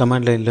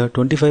கமாண்ட் லைனில்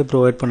 25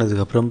 ப்ரொவைட்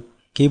பண்ணதுக்கப்புறம்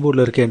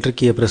கீபோர்டில் இருக்க என்ட்ரி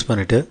கீயை ப்ரெஸ்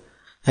பண்ணிவிட்டு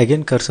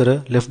அகைன் கர்சரை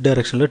லெஃப்ட்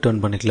டைரக்ஷனில்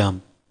டர்ன் பண்ணிக்கலாம்.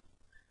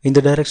 இந்த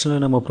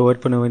டைரக்ஷனில் நம்ம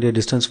ப்ரொவைட் பண்ண வேண்டிய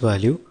distance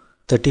value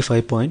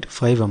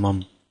 35.5 mm.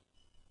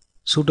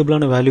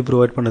 சூட்டபிளான value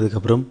provide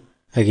பண்ணதுக்கப்புறம்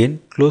again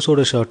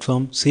க்ளோஸோட short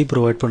form C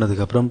provide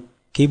பண்ணதுக்கப்புறம்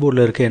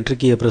கீபோர்டில் இருக்க என்ட்ரி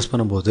கீயை ப்ரெஸ்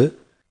பண்ணும்போது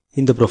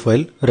இந்த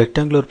ப்ரொஃபைல்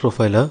ரெக்டாங்குலர்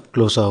ப்ரொஃபைலாக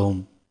க்ளோஸ் ஆகும்.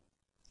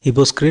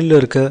 இப்போ ஸ்க்ரீனில்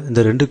இருக்க இந்த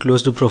ரெண்டு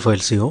க்ளோஸ்டு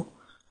ப்ரொஃபைல்ஸையும்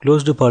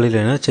க்ளோஸ்டு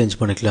பாலிலைனாக சேஞ்ச்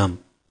பண்ணிக்கலாம்.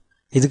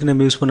 இதுக்கு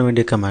நம்ம யூஸ் பண்ண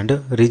வேண்டிய கமாண்டு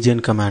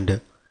ரீஜியன் கமாண்டு.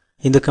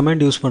 இந்த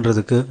கமாண்ட் யூஸ்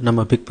பண்ணுறதுக்கு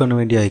நம்ம பிக் பண்ண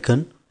வேண்டிய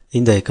ஐக்கன்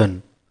இந்த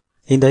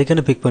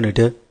ஐக்கனை பிக்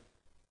பண்ணிவிட்டு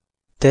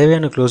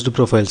தேவையான க்ளோஸ்டு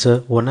ப்ரொஃபைல்ஸை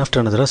ஒன்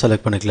ஆஃப்டர் அனதராக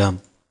செலக்ட் பண்ணிக்கலாம்.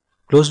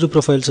 க்ளோஸ்டு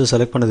ப்ரொஃபைல்ஸை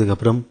செலக்ட்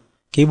பண்ணதுக்கப்புறம்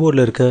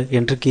கீபோர்டில் இருக்க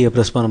என்ட்ரி கீயை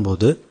ப்ரெஸ்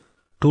பண்ணும்போது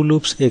 2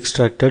 loops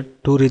extracted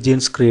 2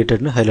 regions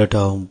createdனு ஹைலைட்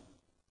ஆகும்.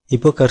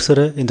 இப்போ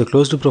கர்சரை இந்த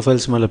க்ளோஸ்டு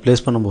ப்ரொஃபைல்ஸ் மேலே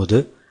ப்ளேஸ் பண்ணும்போது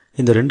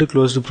இந்த ரெண்டு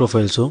க்ளோஸ்டு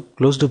ப்ரொஃபைல்ஸும்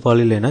க்ளோஸ்டு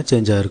பாலிலைனாக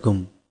சேஞ்ச்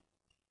ஆகிருக்கும்.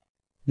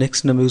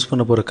 நெக்ஸ்ட் நம்ம யூஸ்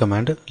பண்ண போகிற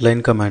கமாண்ட்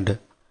லைன் கமாண்டு.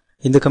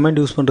 இந்த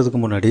கமாண்ட் யூஸ்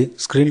பண்ணுறதுக்கு முன்னாடி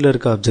ஸ்க்ரீனில்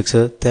இருக்க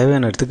ஆப்ஜெக்ட்ஸை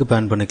தேவையான இடத்துக்கு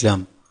பேன்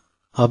பண்ணிக்கலாம்.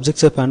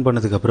 ஆப்ஜெக்ட்ஸை பேன்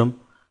பண்ணதுக்கப்புறம்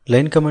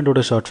லைன்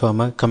கமாண்டோட ஷார்ட்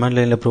ஃபார்மை கமாண்ட்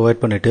லைனில்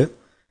ப்ரொவைட் பண்ணிவிட்டு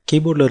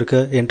கீபோர்டில்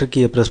இருக்க என்ட்ரி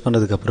கீயை ப்ரெஸ்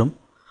பண்ணதுக்கப்புறம்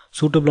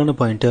சூட்டபிளான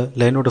பாயிண்ட்டை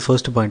லைனோட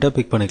ஃபர்ஸ்ட் பாயிண்ட்டாக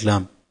பிக்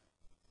பண்ணிக்கலாம்.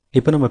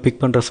 இப்போ நம்ம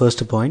பிக் பண்ணுற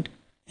ஃபர்ஸ்ட் பாயிண்ட்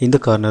இந்த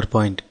கார்னர்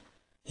பாயிண்ட்.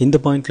 இந்த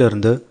பாயிண்ட்ல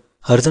இருந்து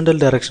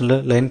ஹரிசாண்டல்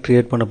டைரக்ஷனில் லைன்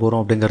கிரியேட் பண்ண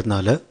போகிறோம்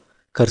அப்படிங்கிறதுனால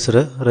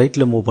கர்சரை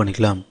ரைட்டில் மூவ்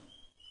பண்ணிக்கலாம்.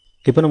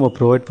 இப்போ நம்ம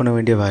ப்ரொவைட் பண்ண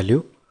வேண்டிய வேல்யூ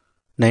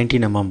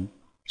 19 mm.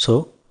 ஸோ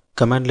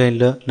கமாண்ட்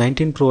லைனில்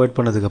 19 ப்ரொவைட்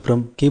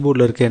பண்ணதுக்கப்புறம்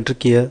கீபோர்டில் இருக்க என்ட்ரி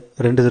கீயை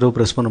 2 தடவை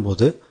ப்ரெஸ்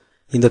பண்ணும்போது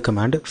இந்த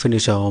கமாண்ட்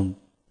ஃபினிஷ் ஆகும்.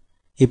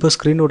 இப்போ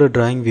ஸ்க்ரீனோட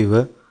டிராயிங்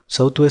வியூவை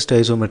சவுத் வெஸ்ட்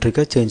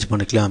ஐசோமெட்ரிக்காக சேஞ்ச்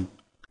பண்ணிக்கலாம்.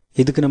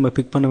 இதுக்கு நம்ம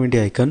பிக் பண்ண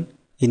வேண்டிய ஐக்கன்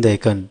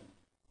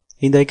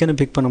இந்த ஐக்கனை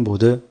பிக்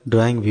பண்ணும்போது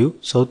drawing view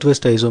south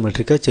west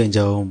ஐசோமெட்ரிக்காக change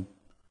ஆகும்.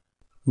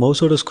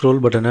 மவுஸோட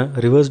ஸ்க்ரோல் பட்டனை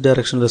ரிவர்ஸ்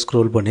டைரக்ஷனில்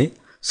ஸ்க்ரோல் பண்ணி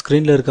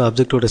ஸ்க்ரீனில் இருக்க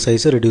ஆப்ஜெக்டோட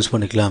சைஸை ரெடியூஸ்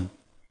பண்ணிக்கலாம்.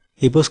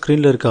 இப்போ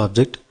ஸ்க்ரீனில் இருக்க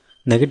ஆப்ஜெக்ட்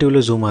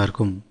நெகட்டிவில் ஜூம்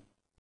ஆகிருக்கும்.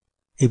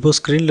 இப்போ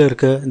ஸ்க்ரீனில்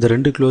இருக்க இந்த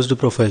ரெண்டு க்ளோஸ்டு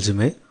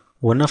ப்ரொஃபைல்ஸுமே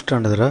ஒன் ஆஃப்டர்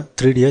அனதராக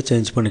 3Dயாக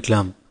சேஞ்ச்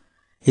பண்ணிக்கலாம்.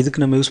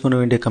 இதுக்கு நம்ம யூஸ் பண்ண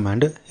வேண்டிய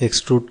கமாண்டு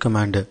எக்ஸ்ட்ரூட்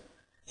கமாண்டு.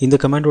 இந்த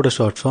கமாண்டோட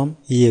ஷார்ட் ஃபார்ம்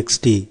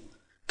EXT.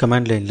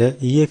 கமாண்ட் லைனில்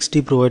EXT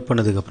ப்ரொவைட்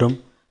பண்ணதுக்கப்புறம்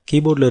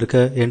கீபோர்டில் இருக்க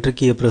என்ட்ரி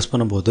கீயை ப்ரெஸ்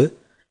பண்ணும்போது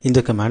இந்த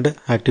கமாண்ட்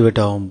ஆக்டிவேட்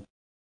ஆகும்.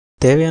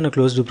 தேவையான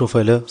க்ளோஸ்டு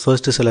ப்ரொஃபைலை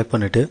ஃபர்ஸ்ட்டு செலக்ட்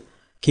பண்ணிவிட்டு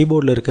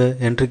கீபோர்டில் இருக்க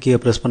என்ட்ரி கீயை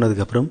ப்ரெஸ்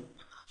பண்ணதுக்கப்புறம்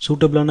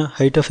சூட்டபிளான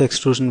ஹைட் ஆஃப்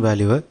எக்ஸ்ட்ரூஷன்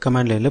வேல்யூவை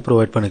கமாண்ட் லைனில்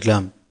ப்ரொவைட்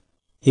பண்ணிக்கலாம்.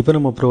 இப்போ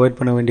நம்ம ப்ரொவைட்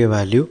பண்ண வேண்டிய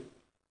வேல்யூ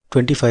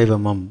 25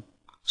 mm.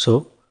 ஸோ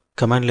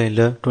கமாண்ட்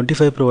லைனில்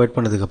 25 ப்ரொவைட்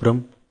பண்ணதுக்கப்புறம்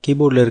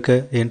கீபோர்டில் இருக்க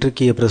என்ட்ரி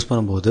கீயை ப்ரெஸ்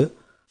பண்ணும்போது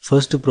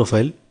ஃபர்ஸ்ட்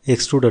ப்ரொஃபைல்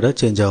எக்ஸ்ட்ரூடடாக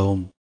சேஞ்ச்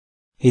ஆகும்.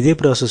 இதே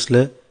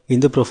ப்ராசஸில்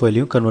இந்த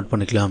ப்ரொஃபைலையும் கன்வெர்ட்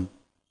பண்ணிக்கலாம்.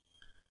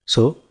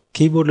 ஸோ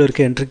கீபோர்டில்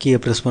இருக்க என்ட்ரி கீயை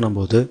ப்ரெஸ்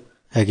பண்ணும்போது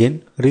அகெயின்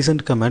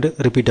ரீசெண்ட் கமாண்ட்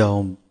ரிப்பீட்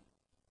ஆகும்.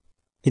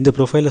 இந்த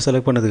ப்ரொஃபைலை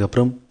செலக்ட்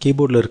பண்ணதுக்கப்புறம்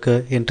கீபோர்டில் இருக்க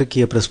என்ட்ரி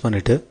கீயை ப்ரெஸ்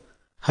பண்ணிவிட்டு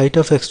height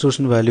of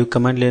extrusion value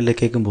command லைனில்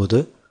கேட்கும்போது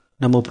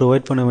நம்ம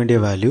ப்ரொவைட் பண்ண வேண்டிய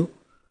வேல்யூ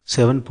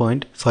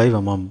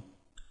 7.5 mm.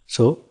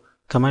 ஸோ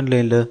கமாண்ட்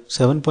லைனில்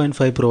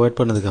 7.5 ப்ரொவைட்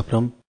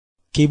பண்ணதுக்கப்புறம்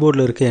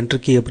கீபோர்டில் இருக்க என்ட்ரி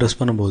கீயை ப்ரெஸ்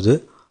பண்ணும்போது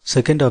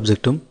செகண்ட்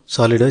ஆப்ஜெக்ட்டும்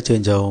சாலிடாக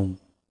சேஞ்ச் ஆகும்.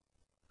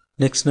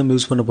 நெக்ஸ்ட் நம்ம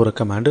யூஸ் பண்ண போகிற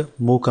கமாண்டு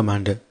மூவ்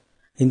கமாண்டு.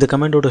 இந்த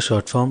கமாண்டோட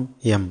ஷார்ட் ஃபார்ம்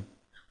M.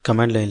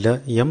 கமாண்ட் லைனில்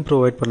M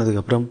ப்ரொவைட்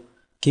பண்ணதுக்கப்புறம்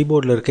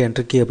கீபோர்டில் இருக்க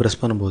என்ட்ரி கீயை ப்ரெஸ்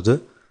பண்ணும்போது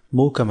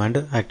மூவ் கமாண்டு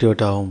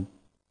ஆக்டிவேட் ஆகும்.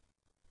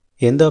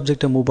 எந்த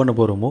ஆப்ஜெக்டை மூவ் பண்ண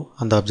போகிறோமோ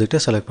அந்த ஆப்ஜெக்டை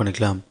செலக்ட்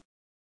பண்ணிக்கலாம்.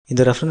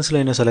 இந்த ரெஃபரன்ஸ்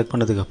லைனை செலக்ட்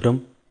பண்ணதுக்கப்புறம்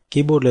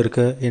கீபோர்டில்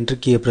இருக்க என்ட்ரி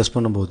கீயை ப்ரெஸ்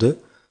பண்ணும்போது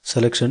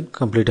செலெக்ஷன்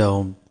கம்ப்ளீட்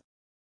ஆகும்.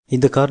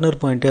 இந்த கார்னர்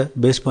பாயிண்ட்டை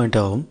பேஸ்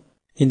பாயிண்ட்டாகவும்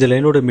இந்த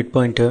லைனோட மிட்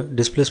பாயிண்ட்டை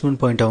டிஸ்பிளேஸ்மெண்ட்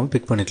பாயிண்ட்டாகவும்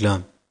பிக்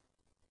பண்ணிக்கலாம்.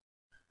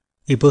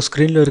 இப்போ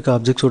ஸ்க்ரீனில் இருக்க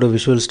ஆப்ஜெக்ட்ஸோட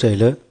விஷுவல்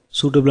ஸ்டைலை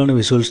சூட்டபிளான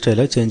விஷுவல்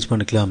ஸ்டைலை சேஞ்ச்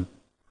பண்ணிக்கலாம்.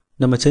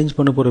 நம்ம சேஞ்ச்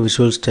பண்ண போகிற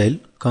visual style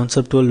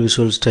conceptual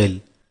visual style.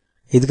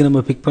 இதுக்கு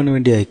நம்ம பிக் பண்ண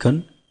வேண்டிய ஐக்கன்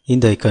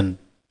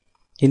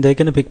இந்த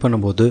ஐக்கனை பிக்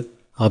பண்ணும்போது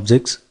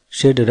ஆப்ஜெக்ட்ஸ்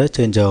ஷேடடாக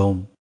சேஞ்ச் ஆகும்.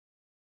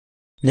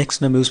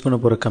 நெக்ஸ்ட் நம்ம யூஸ் பண்ண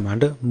போகிற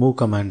கமாண்டு மூவ்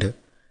கமாண்டு.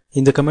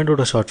 இந்த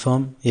கமாண்டோட ஷார்ட்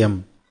ஃபார்ம் M.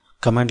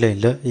 கமாண்ட்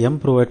லைனில் M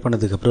ப்ரொவைட்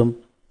பண்ணதுக்கப்புறம்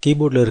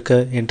கீபோர்டில் இருக்க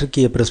என்ட்ரி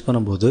கீயை ப்ரெஸ்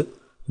பண்ணும்போது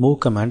மூவ்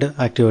கமாண்டு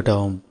ஆக்டிவேட்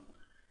ஆகும்.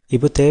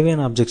 இப்போ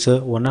தேவையான ஆப்ஜெக்ட்ஸை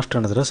ஒன் ஆஃப்டர்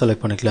அனதராக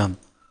செலக்ட் பண்ணிக்கலாம்.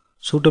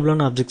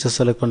 சூட்டபிளான ஆப்ஜெக்ட்ஸை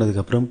செலக்ட்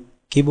பண்ணதுக்கப்புறம்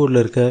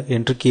கீபோர்டில் இருக்க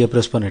என்ட்ரி கீயை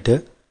ப்ரெஸ் பண்ணிவிட்டு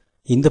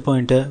இந்த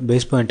பாயிண்ட்டை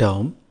பேஸ்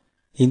பாயிண்ட்டாகவும்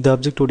இந்த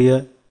ஆப்ஜெக்டுடைய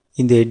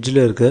இந்த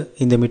எட்ஜில் இருக்க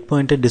இந்த மிட்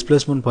பாயிண்ட்டை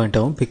டிஸ்பிளேஸ்மெண்ட்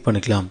பாயிண்ட்டாகவும் பிக்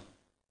பண்ணிக்கலாம்.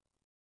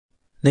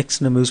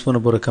 நெக்ஸ்ட் நம்ம யூஸ் பண்ண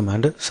போகிற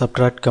கமாண்டு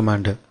சப்ட்ராக்ட்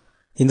கமாண்டு.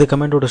 இந்த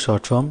கமாண்டோட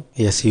ஷார்ட் ஃபார்ம்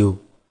SU.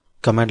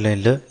 கமாண்ட்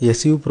லைனில்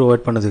SU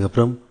ப்ரொவைட்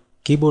பண்ணதுக்கப்புறம்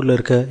கீபோர்டில்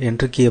இருக்க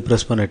என்ட்ரி கீயை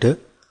ப்ரெஸ் பண்ணிவிட்டு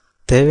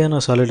தேவையான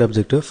சாலிட்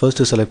ஆப்ஜெக்டை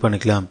ஃபர்ஸ்ட்டு செலக்ட்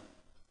பண்ணிக்கலாம்.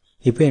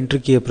 இப்போ என்ட்ரி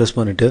கீயை ப்ரெஸ்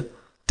பண்ணிவிட்டு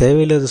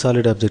தேவையில்லாத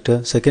சாலிட் ஆப்ஜெக்டை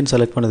செகண்ட்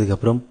செலக்ட்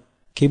பண்ணதுக்கப்புறம்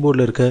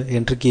கீபோர்டில் இருக்க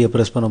என்ட்ரி கீயை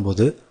ப்ரெஸ்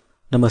பண்ணும்போது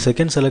நம்ம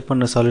செகண்ட் செலக்ட்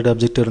பண்ண சாலிட்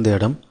ஆப்ஜெக்ட் இருந்த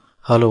இடம்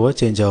ஹாலோவாக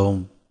சேஞ்ச்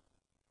ஆகும்.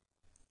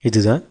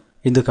 இதுதான்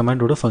இந்த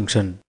கமாண்டோட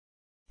ஃபங்க்ஷன்.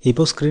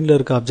 இப்போ ஸ்க்ரீனில்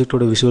இருக்க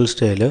ஆப்ஜெக்டோட விஷுவல்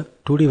ஸ்டைலை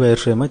 2D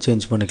வயர் ஃப்ரேமாக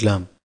சேஞ்ச்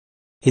பண்ணிக்கலாம்.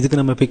 இதுக்கு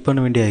நம்ம பிக் பண்ண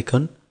வேண்டிய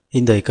ஐக்கான்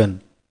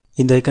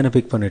இந்த ஐக்கானை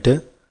பிக் பண்ணிவிட்டு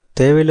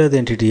தேவையில்லாத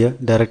என்டிட்டியை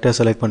டைரெக்டாக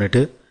செலக்ட்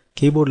பண்ணிவிட்டு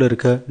கீபோர்டில்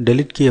இருக்க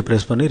டெலிட் கீயை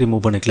ப்ரெஸ் பண்ணி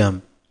ரிமூவ் பண்ணிக்கலாம்.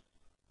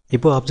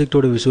 இப்போ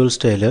ஆப்ஜெக்டோட விஷுவல்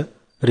ஸ்டைலை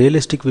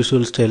ரியலிஸ்டிக்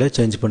விஷுவல் ஸ்டைலை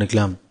சேஞ்ச்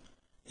பண்ணிக்கலாம்.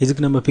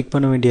 இதுக்கு நம்ம பிக்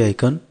பண்ண வேண்டிய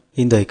ஐக்கான்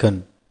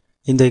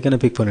இந்த ஐக்கானை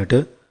பிக் பண்ணிவிட்டு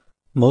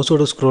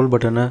மவுஸோட ஸ்க்ரோல்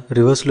பட்டனை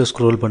ரிவர்ஸில்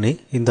ஸ்க்ரோல் பண்ணி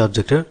இந்த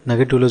ஆப்ஜெக்டை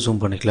நெகட்டிவில்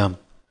ஜூம் பண்ணிக்கலாம்.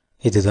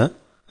 இதுதான்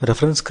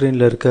ரெஃபரன்ஸ்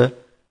ஸ்க்ரீனில் இருக்க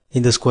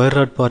இந்த ஸ்கொயர்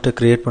ராட் பார்ட்டை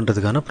க்ரியேட்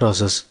பண்ணுறதுக்கான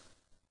ப்ராசஸ்.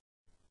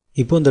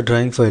 இப்போ இந்த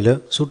டிராயிங் ஃபைலை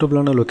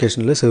சூட்டபிளான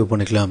லொக்கேஷனில் சேவ்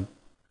பண்ணிக்கலாம்.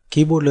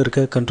 கீபோர்டில்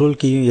இருக்க கண்ட்ரோல்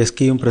கீயும் எஸ்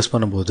கீயும் ப்ரெஸ்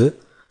பண்ணும்போது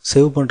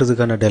சேவ்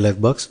பண்ணுறதுக்கான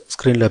டயலாக் பாக்ஸ்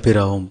ஸ்க்ரீனில்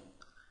அப்பியர் ஆகும்.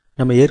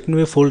 நம்ம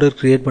ஏற்கனவே ஃபோல்டர்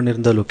க்ரியேட்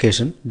பண்ணியிருந்த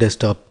லொக்கேஷன்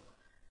டெஸ்க்டாப்.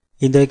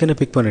 இந்த ஐக்கனை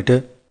பிக் பண்ணிவிட்டு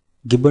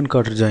கிப் அண்ட்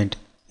காட்டர் ஜாயிண்ட்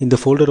இந்த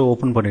ஃபோல்டரை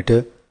ஓப்பன் பண்ணிவிட்டு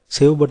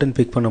சேவ் பட்டன்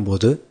பிக்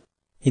பண்ணும்போது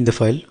இந்த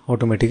ஃபைல்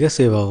ஆட்டோமேட்டிக்காக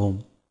சேவ் ஆகும்.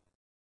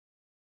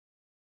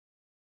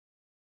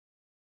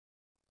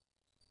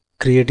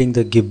 Creating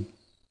the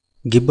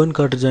keep and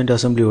cutter joint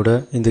அசம்பிளியோட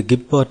இந்த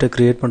கிப் பார்ட்டை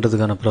க்ரியேட்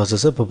பண்ணுறதுக்கான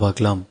ப்ராசஸை இப்போ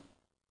பார்க்கலாம்.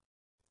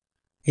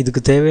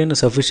 இதுக்கு தேவையான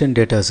சஃபிஷியன்ட்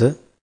டேட்டாஸை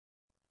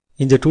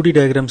இந்த 2D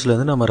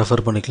டயக்ராம்ஸ்லேருந்து நம்ம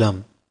ரெஃபர் பண்ணிக்கலாம்.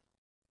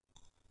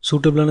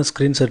 சூட்டபிளான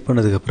ஸ்க்ரீன் செட்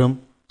பண்ணதுக்கப்புறம்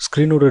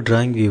ஸ்க்ரீனோட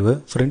டிராயிங் வியூவை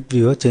ஃப்ரண்ட்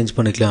வியூவை சேஞ்ச்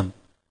பண்ணிக்கலாம்.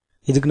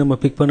 இதுக்கு நம்ம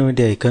பிக் பண்ண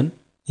வேண்டிய ஐக்கான்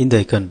இந்த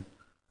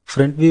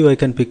ஃப்ரண்ட் வியூ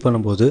ஐக்கான் பிக்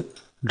பண்ணும்போது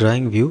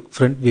டிராயிங் வியூ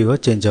ஃப்ரண்ட் வியூவாக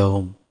சேஞ்ச்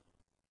ஆகும்.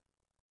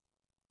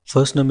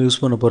 ஃபர்ஸ்ட் நம்ம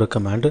யூஸ் பண்ண போகிற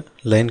கமாண்ட்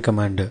லைன்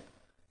கமாண்டு.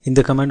 இந்த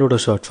கமாண்டோட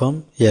ஷார்ட் ஃபார்ம்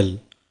எல்.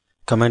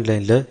 கமாண்ட்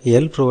லைனில்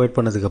எல் ப்ரொவைட்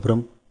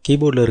பண்ணதுக்கப்புறம்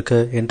கீபோர்டில் இருக்க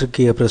என்ட்ரி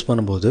கீயை ப்ரெஸ்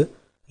பண்ணும்போது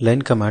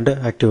லைன் கமாண்டு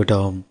ஆக்டிவேட்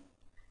ஆகும்.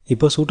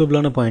 இப்போ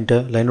சூட்டபிளான பாயிண்ட்டை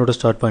லைனோட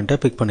ஸ்டார்ட் பாயிண்ட்டை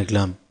பிக்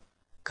பண்ணிக்கலாம்.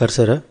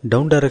 கர்சரை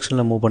டவுன்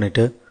டைரக்ஷனில் மூவ்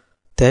பண்ணிவிட்டு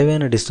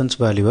தேவையான டிஸ்டன்ஸ்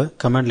வேல்யூவை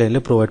கமாண்ட்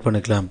லைனில் ப்ரொவைட்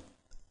பண்ணிக்கலாம்.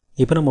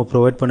 இப்போ நம்ம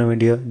ப்ரொவைட் பண்ண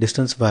வேண்டிய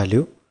distance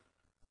value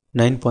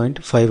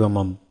 9.5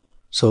 mm.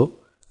 So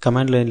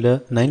command லைனில்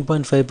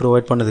 9.5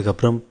 ப்ரொவைட்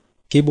பண்ணதுக்கப்புறம்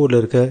கீபோர்டில்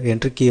இருக்க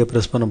என்ட்ரி கீயை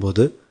ப்ரெஸ்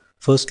பண்ணும்போது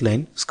ஃபர்ஸ்ட்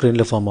லைன்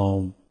ஸ்க்ரீனில் ஃபார்ம்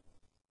ஆகும்.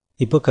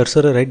 இப்போ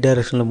கர்சரை ரைட்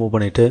டைரக்ஷனில் மூவ்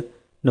பண்ணிவிட்டு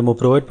நம்ம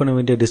ப்ரொவைட் பண்ண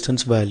வேண்டிய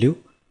distance value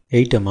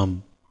 8 mm.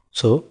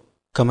 So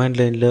command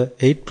லைனில்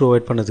 8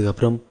 ப்ரொவைட்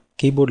பண்ணதுக்கப்புறம்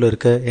கீபோர்டில்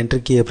இருக்க என்ட்ரி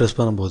கீயை ப்ரெஸ்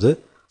பண்ணும்போது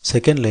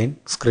செகண்ட் லைன்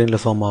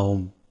ஸ்க்ரீனில் ஃபார்ம்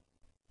ஆகும்.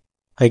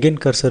 அகைன்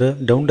கர்சரை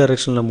டவுன்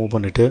டைரக்ஷனில் மூவ்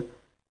பண்ணிவிட்டு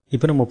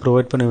இப்போ நம்ம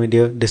ப்ரொவைட் பண்ண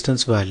வேண்டிய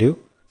distance value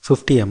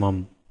 50 mm.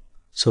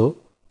 So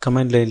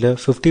command லைனில்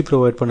 50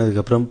 ப்ரொவைட்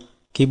பண்ணதுக்கப்புறம்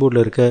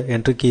கீபோர்டில் இருக்க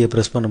என்ட்ரி கீயை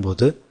ப்ரெஸ்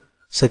பண்ணும்போது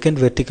செகண்ட்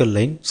வெர்டிக்கல்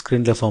லைன்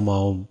ஸ்க்ரீனில் ஃபார்ம்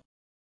ஆகும்.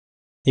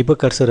 இப்போ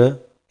கர்சரை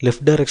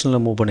லெஃப்ட்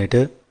டைரக்ஷனில் மூவ்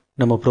பண்ணிவிட்டு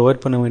நம்ம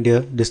ப்ரொவைட் பண்ண வேண்டிய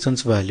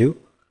distance value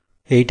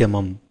 8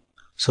 mm.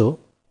 So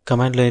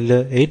command லைனில்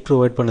 8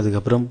 ப்ரொவைட்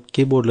பண்ணதுக்கப்புறம்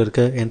கீபோர்டில்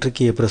இருக்க என்ட்ரி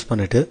கீயை ப்ரெஸ்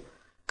பண்ணிவிட்டு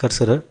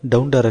கர்சரை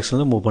டவுன்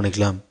டைரக்ஷனில் மூவ்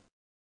பண்ணிக்கலாம்.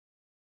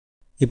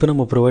 இப்போ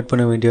நம்ம ப்ரொவைட்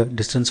பண்ண வேண்டிய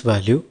distance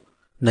value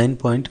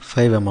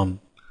 9.5 mm.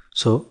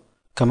 So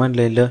command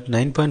லைனில்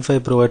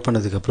 9.5 ப்ரொவைட்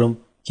பண்ணதுக்கப்புறம்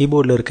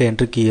கீபோர்டில் இருக்க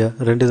என்ட்ரி கீயை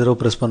 2 தடவை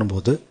ப்ரெஸ்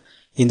பண்ணும்போது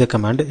இந்த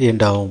கமாண்ட்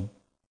எண்ட் ஆகும்.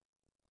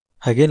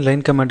 அகைன்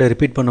லைன் கமாண்டை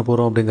ரிப்பீட் பண்ண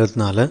போகிறோம்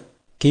அப்படிங்கிறதுனால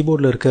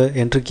கீபோர்டில் இருக்க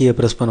என்ட்ரி கீயை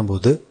ப்ரெஸ்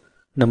பண்ணும்போது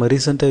நம்ம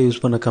ரீசெண்டாக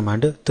யூஸ் பண்ண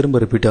கமாண்டு திரும்ப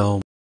ரிப்பீட்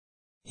ஆகும்.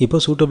 இப்போ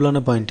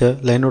சூட்டபிளான பாயிண்ட்டை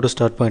லைனோட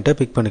ஸ்டார்ட் பாயிண்ட்டை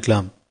பிக்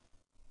பண்ணிக்கலாம்.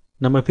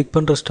 நம்ம பிக்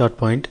பண்ணுற ஸ்டார்ட்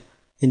பாயிண்ட்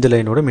இந்த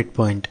லைனோட மிட்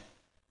பாயிண்ட்.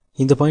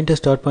 இந்த பாயிண்ட்டை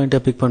ஸ்டார்ட் பாயிண்ட்டை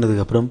பிக்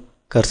பண்ணதுக்கப்புறம்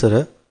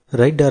கர்சரை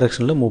ரைட்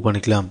டைரக்ஷனில் மூவ்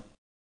பண்ணிக்கலாம்.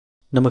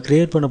 நம்ம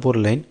க்ரியேட் பண்ண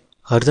போகிற லைன்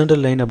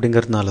ஹாரிசான்டல் லைன்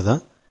அப்படிங்கிறதுனால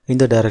தான்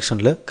இந்த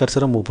டைரக்ஷனில்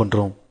கர்சரை மூவ்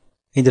பண்ணுறோம்.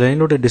 இந்த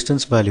லைனோட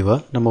டிஸ்டன்ஸ் வேல்யூவாக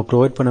நம்ம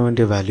ப்ரொவைட் பண்ண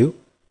வேண்டிய value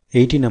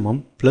 18 mm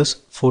plus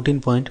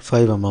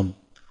 14.5 mm,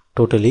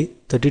 totally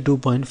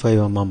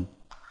 32.5 mm.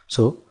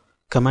 So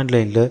command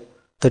லைனில்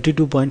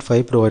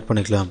 32.5 ப்ரொவைட்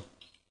பண்ணிக்கலாம்.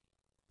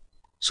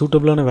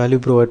 சூட்டபிளான வேல்யூ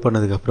ப்ரொவைட்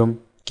பண்ணதுக்கப்புறம்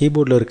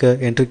கீபோர்டில் இருக்க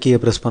என்ட்ரி கீயை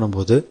ப்ரெஸ்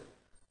பண்ணும்போது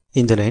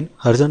இந்த லைன்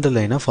ஹாரிசான்டல்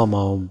லைனாக ஃபார்ம்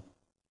ஆகும்.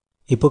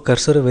 இப்போ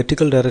கர்சரை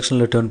வெர்டிக்கல்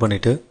டைரக்ஷனில் டர்ன்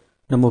பண்ணிவிட்டு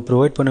நம்ம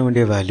ப்ரொவைட் பண்ண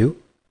வேண்டிய value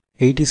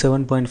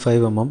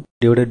 87.5 mm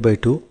divided by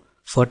 2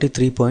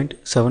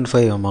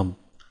 43.75 mm.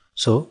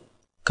 So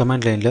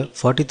command லைனில்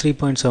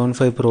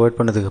 43.75 ப்ரொவைட்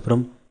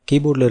பண்ணதுக்கப்புறம்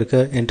கீபோர்டில் இருக்க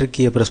என்ட்ரி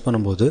கீயை ப்ரெஸ்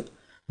பண்ணும்போது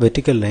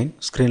வெர்டிக்கல் லைன்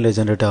ஸ்க்ரீனில்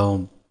ஜென்ரேட்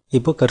ஆகும்.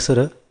 இப்போ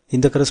கர்சரை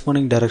இந்த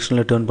கரஸ்பாண்டிங்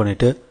டைரக்ஷனில் டர்ன்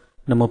பண்ணிவிட்டு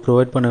நம்ம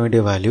ப்ரொவைட் பண்ண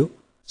வேண்டிய வேல்யூ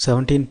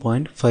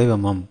 17.5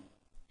 mm.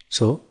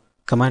 ஸோ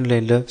கமாண்ட்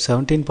லைனில்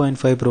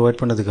 17.5 ப்ரொவைட்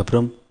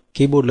பண்ணதுக்கப்புறம்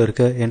கீபோர்டில்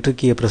இருக்க என்ட்ரி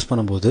கீயை ப்ரெஸ்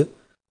பண்ணும்போது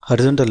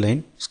ஹாரிசான்டல்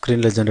லைன்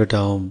ஸ்க்ரீனில் ஜென்ரேட்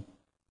ஆகும்.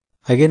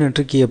 அகைன்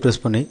என்ட்ரி கீயை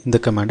ப்ரெஸ் பண்ணி இந்த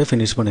கமாண்டை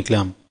ஃபினிஷ்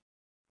பண்ணிக்கலாம்.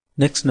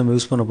 நெக்ஸ்ட் நம்ம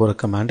யூஸ் பண்ண போகிற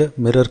கமாண்டு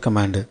மிரர்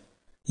கமாண்டு.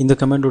 இந்த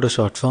கமாண்டோட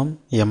ஷார்ட் ஃபார்ம்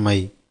எம்ஐ.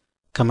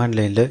 கமாண்ட்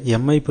லைனில்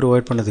எம்ஐ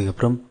ப்ரொவைட்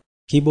பண்ணதுக்கப்புறம்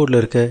கீபோர்டில்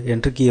இருக்க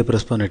என்ட்ரி கீயை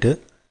ப்ரெஸ் பண்ணிவிட்டு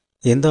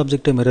எந்த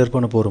ஆப்ஜெக்டை மிரர்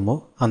பண்ண போகிறோமோ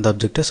அந்த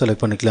ஆப்ஜெக்டை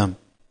செலக்ட் பண்ணிக்கலாம்.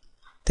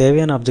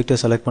 தேவையான ஆப்ஜெக்டை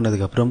செலக்ட்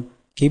பண்ணதுக்கப்புறம்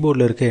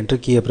கீபோர்டில் இருக்க என்ட்ரி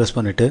கீயை ப்ரெஸ்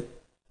பண்ணிவிட்டு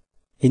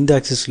இந்த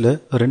ஆக்சிஸில்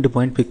 2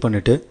 பாயிண்ட் பிக்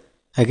பண்ணிவிட்டு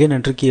அகைன்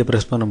என்ட்ரி கீயை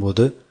ப்ரெஸ்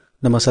பண்ணும்போது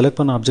நம்ம செலக்ட்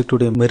பண்ண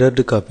ஆப்ஜெக்டோட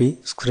மிரர்டு காப்பி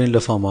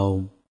ஸ்க்ரீனில் ஃபார்ம்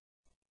ஆகும்.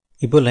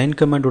 இப்போ லைன்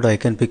கமாண்டோட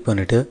ஐக்கன் பிக்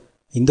பண்ணிவிட்டு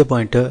இந்த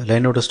பாயிண்ட்டை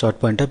லைனோட ஸ்டார்ட்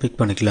பாயிண்ட்டை பிக்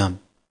பண்ணிக்கலாம்.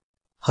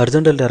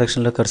 ஹாரிசான்டல்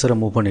டைரக்ஷனில் கர்சரை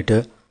மூவ் பண்ணிவிட்டு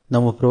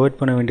நம்ம ப்ரொவைட்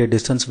பண்ண வேண்டிய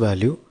distance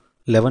value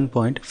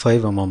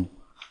 11.5 mm.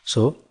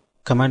 So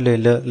command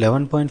லைனில்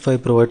 11.5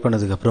 ப்ரொவைட்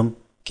பண்ணதுக்கப்புறம்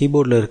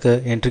கீபோர்டில் இருக்க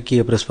என்ட்ரி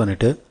கீயை ப்ரெஸ்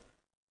பண்ணிவிட்டு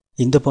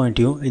இந்த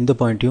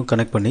பாயிண்ட்டையும்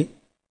கனெக்ட் பண்ணி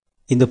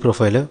இந்த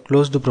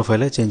க்ளோஸ்டு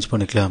ப்ரொஃபைலை சேஞ்ச்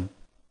பண்ணிக்கலாம்.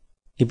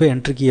 இப்போ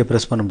என்ட்ரி கீயை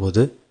ப்ரெஸ்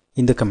பண்ணும்போது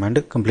இந்த கமாண்ட்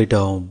கம்ப்ளீட்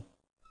ஆகும்.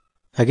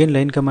 அகைன்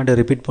லைன் கமாண்டை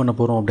ரிப்பீட் பண்ண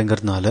போகிறோம்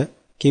அப்படிங்கிறதுனால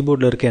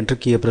கீபோர்டில் இருக்க என்ட்ரி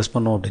கீயை ப்ரெஸ்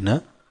பண்ணோம் அப்படின்னா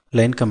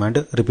லைன் கமாண்ட்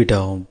ரிப்பீட்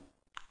ஆகும்.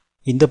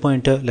 இந்த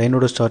பாயிண்ட்டை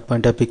லைனோட ஸ்டார்ட்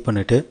பாயிண்ட்டை பிக்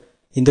பண்ணிவிட்டு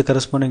இந்த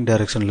கரஸ்பாண்டிங்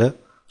டைரக்ஷனில்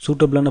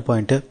சூட்டபிளான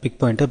பாயிண்ட்டை பிக்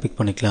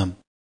பண்ணிக்கலாம்.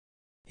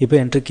 இப்போ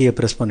என்ட்ரி கீயை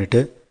ப்ரெஸ்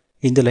பண்ணிவிட்டு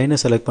இந்த லைனை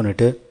செலக்ட்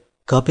பண்ணிவிட்டு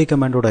காப்பி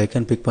கமாண்டோட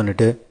ஐக்கன் பிக்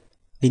பண்ணிவிட்டு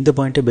இந்த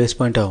பாயிண்ட்டை பேஸ்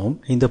பாயிண்ட்டாகவும்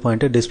இந்த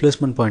பாயிண்ட்டை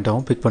டிஸ்பிளேஸ்மெண்ட்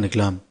பாயிண்ட்டாகவும் பிக்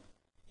பண்ணிக்கலாம்.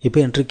 இப்போ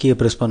என்ட்ரி கீயை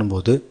ப்ரெஸ்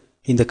பண்ணும்போது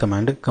இந்த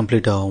கமாண்ட்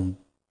கம்ப்ளீட் ஆகும்.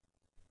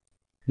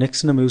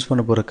 நெக்ஸ்ட் நம்ம யூஸ்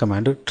பண்ண போகிற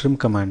கமாண்டு ட்ரிம்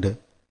கமாண்டு.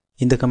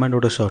 இந்த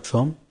கமாண்டோட ஷார்ட்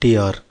ஃபார்ம்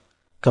TR.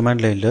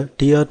 கமாண்ட் லைனில்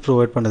TR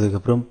ப்ரொவைட்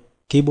பண்ணதுக்கப்புறம்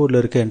கீபோர்டில்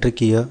இருக்க என்ட்ரி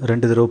கீயை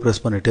 2 தடவை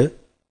ப்ரெஸ் பண்ணிவிட்டு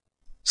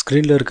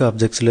ஸ்க்ரீனில் இருக்க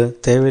ஆப்ஜெக்ட்ஸில்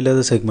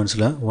தேவையில்லாத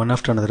செக்மெண்ட்ஸில் ஒன்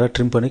ஆஃப்டர் அனதராக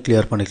ட்ரிம் பண்ணி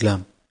கிளியர்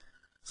பண்ணிக்கலாம்.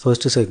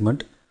 First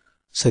segment,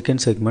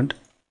 second segment,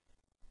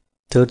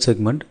 third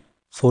segment,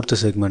 fourth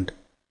segment.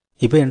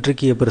 இப்போ என்ட்ரி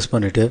கீயை ப்ரெஸ்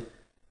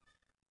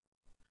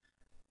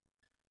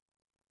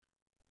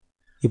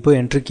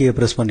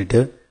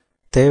பண்ணிவிட்டு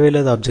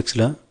தேவையில்லாத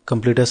ஆப்ஜெக்ட்ஸில்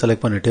கம்ப்ளீட்டாக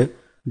செலக்ட் பண்ணிவிட்டு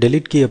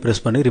டெலீட் கீயை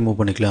ப்ரெஸ் பண்ணி ரிமூவ்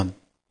பண்ணிக்கலாம்.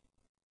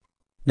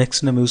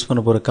 நெக்ஸ்ட் நம்ம யூஸ் பண்ண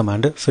போகிற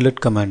கமாண்டு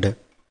ஃபில்லட் கமாண்டு.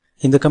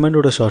 இந்த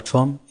கமாண்டோட ஷார்ட்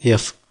ஃபார்ம்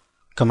F.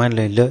 கமாண்ட்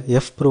லைனில்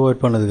F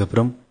ப்ரொவைட்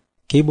பண்ணதுக்கப்புறம்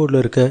கீபோர்டில்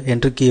இருக்க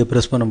என்ட்ரி கீயை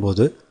ப்ரெஸ்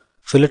பண்ணும்போது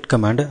ஃபில்லட்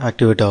கமாண்ட்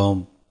ஆக்டிவேட்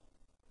ஆகும்.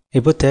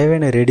 இப்போ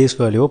தேவையான ரேடியஸ்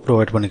வேல்யூவை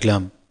ப்ரொவைட்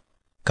பண்ணிக்கலாம்.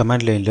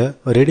 கமாண்ட் லைனில்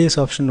radius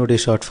ஆப்ஷனுடைய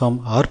short form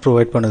R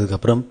provide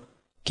பண்ணதுக்கப்புறம்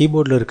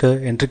கீபோர்டில் இருக்க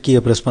என்ட்ரி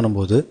கீயை ப்ரெஸ்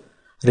பண்ணும்போது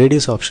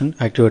ரேடியஸ் ஆப்ஷன்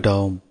ஆக்டிவேட்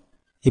ஆகும்.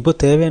 இப்போ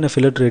தேவையான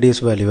ஃபில்லட்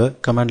ரேடியஸ் வேல்யூவை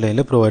கமாண்ட்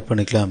லைனில் ப்ரொவைட்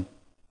பண்ணிக்கலாம்.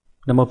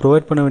 நம்ம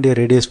ப்ரொவைட் பண்ண வேண்டிய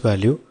radius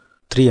value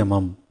 3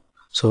 mm.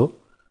 So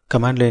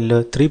command லைனில்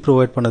 3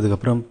 ப்ரொவைட்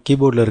பண்ணதுக்கப்புறம்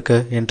கீபோர்டில் இருக்க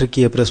என்ட்ரி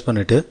கீயை ப்ரெஸ்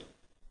பண்ணிவிட்டு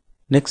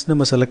நெக்ஸ்ட்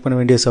நம்ம செலக்ட் பண்ண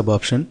வேண்டிய சப்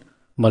ஆப்ஷன்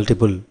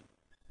மல்டிபிள்.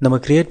 நம்ம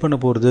க்ரியேட் பண்ண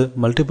போகிறது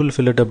மல்டிபிள்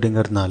ஃபில்லட்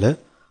அப்படிங்கிறதுனால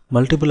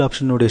multiple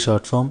ஆப்ஷனுடைய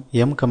short form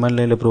M command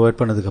லைனில் ப்ரொவைட்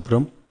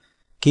பண்ணதுக்கப்புறம்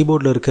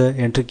கீபோர்டில் இருக்க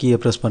என்ட்ரி கீயை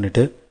ப்ரெஸ்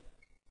பண்ணிவிட்டு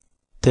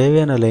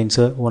தேவையான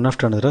லைன்ஸை ஒன்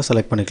ஆஃப்டர் அனதராக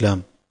செலக்ட்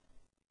பண்ணிக்கலாம்.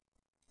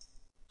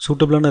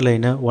 சூட்டபிளான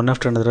லைனை ஒன்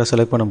ஆஃப்டர் அனதராக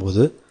செலக்ட்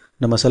பண்ணும்போது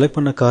நம்ம செலக்ட்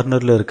பண்ண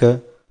கார்னரில் இருக்க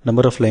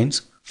நம்பர் ஆஃப் லைன்ஸ்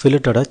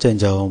ஃபில்லட்டடாக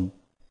சேஞ்ச் ஆகும்.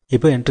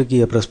 இப்போ என்ட்ரி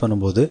கீயை ப்ரெஸ்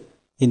பண்ணும்போது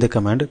இந்த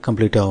கமாண்ட்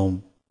கம்ப்ளீட் ஆகும்.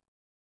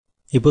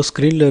 இப்போ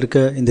ஸ்க்ரீனில் இருக்க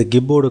இந்த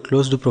கிப்போட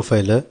க்ளோஸ்டு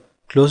ப்ரொஃபைலை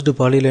க்ளோஸ்டு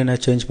பாலிலைனை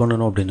சேஞ்ச்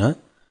பண்ணணும் அப்படின்னா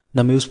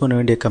நம்ம யூஸ் பண்ண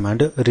வேண்டிய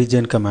கமாண்டு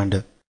ரீஜன் கமாண்டு.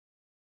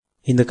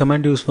 இந்த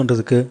கமாண்ட் யூஸ்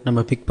பண்ணுறதுக்கு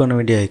நம்ம பிக் பண்ண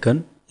வேண்டிய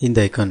ஐக்கன்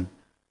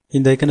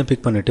இந்த ஐக்கனை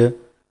பிக் பண்ணிவிட்டு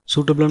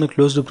சூட்டபிளான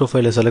க்ளோஸ்டு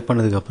ப்ரொஃபைலை செலக்ட்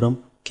பண்ணதுக்கப்புறம்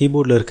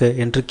கீபோர்டில் இருக்க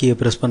என்ட்ரி கீயை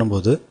ப்ரெஸ்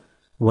பண்ணும்போது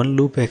 1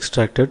 லூப்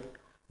எக்ஸ்ட்ராக்டட்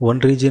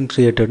 1 ரீஜன்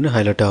கிரியேட்டட்னு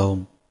ஹைலைட்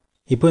ஆகும்.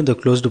 இப்போ இந்த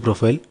க்ளோஸ்டு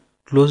ப்ரொஃபைல்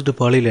க்ளோஸ்டு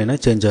பாலிலைனாக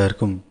சேஞ்ச்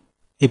ஆகிருக்கும்.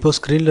 இப்போ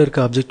ஸ்க்ரீனில் இருக்க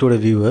ஆப்ஜெக்டோட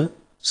வியூவை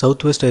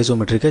சவுத் வெஸ்ட்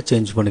ஐசோமெட்ரிக்காக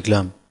சேஞ்ச்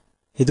பண்ணிக்கலாம்.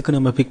 இதுக்கு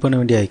நம்ம பிக் பண்ண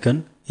வேண்டிய ஐக்கன்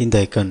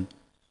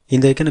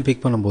இந்த ஐக்கனை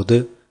பிக் பண்ணும்போது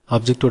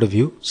ஆப்ஜெக்டோட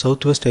வியூ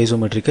சவுத் வெஸ்ட்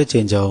ஐசோமெட்ரிக்காக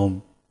சேஞ்ச் ஆகும்.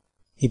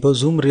 இப்போ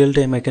zoom real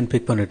time icon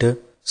big பண்ணிவிட்டு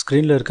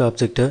ஸ்க்ரீனில் இருக்க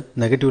ஆப்ஜெக்டை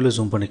நெகட்டிவில்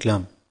ஜூம்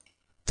பண்ணிக்கலாம்.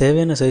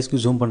 தேவையான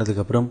சைஸ்க்கு ஜூம்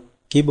பண்ணதுக்கப்புறம்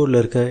கீபோர்டில்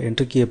இருக்க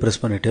என்ட்ரி கீயை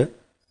ப்ரெஸ் பண்ணிவிட்டு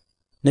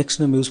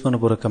நெக்ஸ்ட் நம்ம யூஸ் பண்ண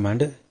போகிற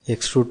கமாண்டு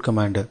எக்ஸ்ட்ரூட்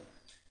கமாண்டு.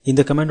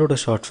 இந்த கமாண்டோட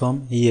ஷார்ட் ஃபார்ம்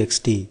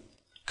EXT.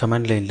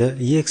 கமாண்ட் லைனில்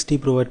EXT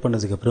ப்ரொவைட்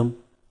பண்ணதுக்கப்புறம்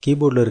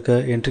கீபோர்டில் இருக்க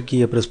என்ட்ரி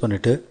கீயை ப்ரெஸ்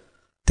பண்ணிவிட்டு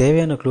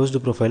தேவையான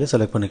க்ளோஸ்டு ப்ரொஃபைலை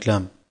செலக்ட்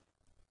பண்ணிக்கலாம்.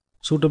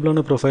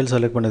 சூட்டபிளான ப்ரொஃபைல்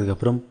செலக்ட்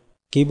பண்ணதுக்கப்புறம்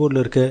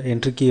கீபோர்டில் இருக்க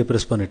என்ட்ரி கீயை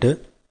ப்ரெஸ் பண்ணிவிட்டு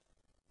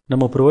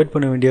நம்ம ப்ரொவைட்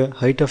பண்ண வேண்டிய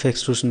height of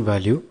extrusion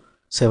value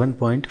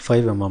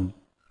 7.5 mm.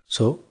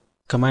 So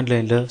command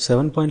லைனில்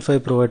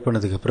 7.5 ப்ரொவைட்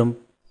பண்ணதுக்கப்புறம்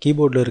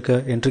கீபோர்டில் இருக்க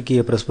என்ட்ரி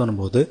கீயை ப்ரெஸ்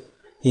பண்ணும்போது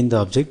இந்த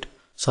ஆப்ஜெக்ட்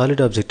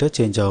சாலிட் ஆப்ஜெக்டாக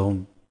சேஞ்ச் ஆகும்.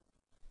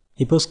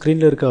 இப்போ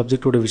ஸ்க்ரீனில் இருக்க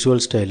ஆப்ஜெக்டோட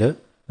விஷுவல் ஸ்டைலை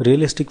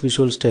ரியலிஸ்டிக்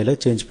விஷுவல் ஸ்டைலை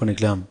சேஞ்ச்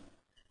பண்ணிக்கலாம்.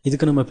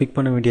 இதுக்கு நம்ம பிக்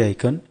பண்ண வேண்டிய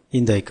ஐக்கன்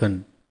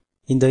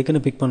இந்த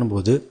ஐக்கனை பிக்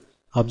பண்ணும்போது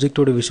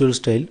ஆப்ஜெக்டோட விஷுவல்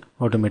ஸ்டைல்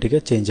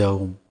ஆட்டோமேட்டிக்காக சேஞ்ச்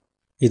ஆகும்.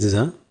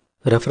 இதுதான்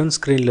ரெஃபரன்ஸ்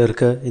ஸ்க்ரீனில்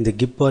இருக்க இந்த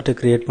கிப் பார்ட்டை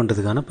க்ரியேட்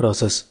பண்ணுறதுக்கான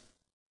ப்ராசஸ்.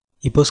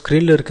 இப்போ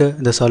ஸ்க்ரீனில் இருக்க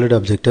இந்த சாலிட்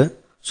ஆப்ஜெக்டை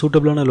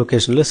சூட்டபிளான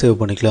லொக்கேஷனில் சேவ்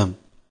பண்ணிக்கலாம்.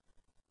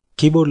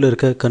 கீபோர்டில்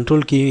இருக்க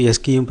கண்ட்ரோல் கீயும்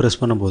எஸ் கீயும்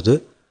ப்ரெஸ் பண்ணும்போது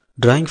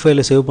டிராயிங்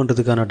ஃபைலை சேவ்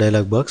பண்ணுறதுக்கான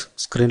டயலாக் பாக்ஸ்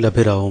ஸ்க்ரீனில்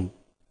அப்பியர் ஆகும்.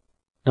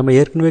 நம்ம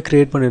ஏற்கனவே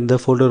க்ரியேட் பண்ணியிருந்த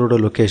ஃபோல்டரோட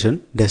லொக்கேஷன்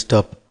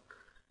டெஸ்க்டாப்.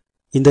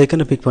 இந்த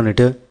ஐக்கனை பிக்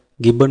பண்ணிவிட்டு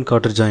கிப் அண்ட்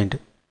காட்டர் ஜாயிண்ட்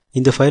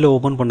இந்த ஃபைலை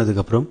ஓப்பன்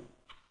பண்ணதுக்கப்புறம்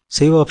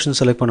சேவ் ஆப்ஷன்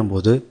செலக்ட்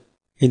பண்ணும்போது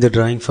இந்த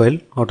டிராயிங் ஃபைல்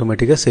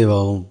ஆட்டோமேட்டிக்காக சேவ்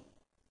ஆகும்.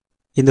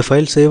 இந்த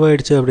ஃபைல் சேவ்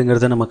ஆகிடுச்சு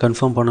அப்படிங்கிறத நம்ம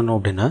கன்ஃபார்ம் பண்ணணும்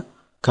அப்படின்னா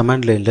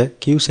கமாண்ட் லைனில்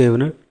கியூ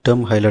சேவ்னு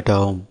டேர்ம் ஹைலைட்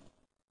ஆகும்.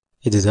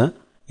 இதுதான்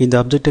இந்த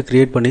ஆப்ஜெக்டை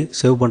க்ரியேட் பண்ணி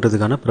சேவ்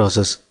பண்ணுறதுக்கான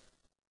process.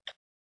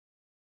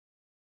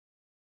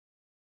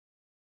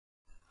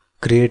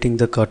 Creating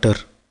the cutter.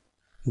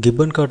 Keep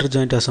and cutter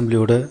joint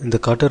அசம்பிளியோட இந்த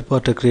காட்டர்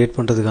பார்ட்டை க்ரியேட்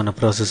பண்ணுறதுக்கான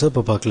ப்ராசஸை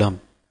இப்போ பார்க்கலாம்.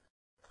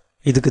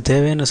 இதுக்கு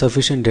தேவையான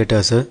சஃபிஷியன்ட்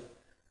டேட்டாஸை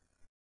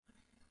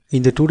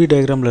இந்த 2D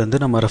டயக்ராமில் இருந்து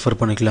நம்ம ரெஃபர்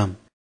பண்ணிக்கலாம்.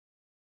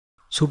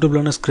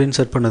 சூட்டபிளான ஸ்க்ரீன்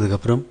செட்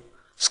பண்ணதுக்கப்புறம்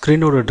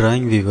ஸ்க்ரீனோட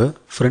டிராயிங் வியூவை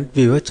ஃப்ரண்ட்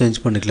வியூவை சேஞ்ச்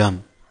பண்ணிக்கலாம்.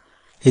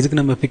 இதுக்கு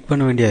நம்ம பிக்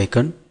பண்ண வேண்டிய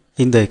ஐக்கன்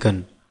இந்த ஐக்கன்.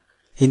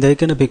 இந்த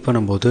ஐக்கனை பிக்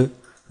பண்ணும்போது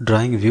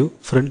டிராயிங் வியூ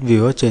ஃப்ரண்ட்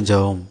வியூவாக சேஞ்ச்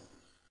ஆகும்.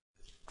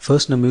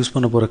 ஃபர்ஸ்ட் நம்ம யூஸ்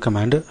பண்ண போகிற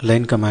கமாண்டு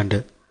லைன் கமாண்டு.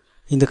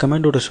 இந்த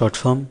கமாண்டோட ஷார்ட்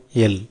ஃபார்ம்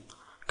எல்.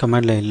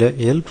 கமாண்ட் லைனில்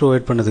எல்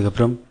ப்ரொவைட்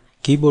பண்ணதுக்கப்புறம்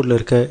கீபோர்டில்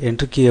இருக்க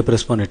என்ட்ரி கீயை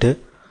ப்ரெஸ் பண்ணிவிட்டு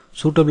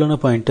சூட்டபிளான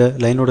பாயிண்ட்டை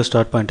லைனோட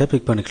ஸ்டார்ட் பாயிண்ட்டை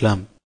பிக்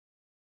பண்ணிக்கலாம்.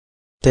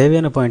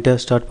 தேவையான பாயிண்ட்டை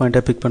ஸ்டார்ட்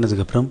பாயிண்ட்டை பிக்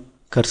பண்ணதுக்கப்புறம்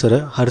கர்சரை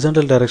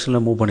ஹரிசாண்டல்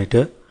டைரக்ஷனில் மூவ்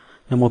பண்ணிவிட்டு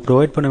நம்ம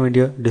ப்ரொவைட் பண்ண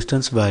வேண்டிய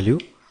distance value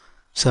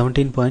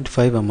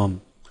 17.5 mm.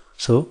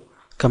 So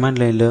command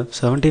லைனில்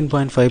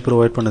 17.5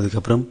 ப்ரொவைட்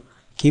பண்ணதுக்கப்புறம்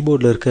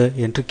கீபோர்டில் இருக்க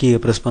என்ட்ரி கீயை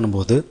ப்ரெஸ்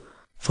பண்ணும்போது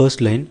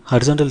ஃபர்ஸ்ட் லைன்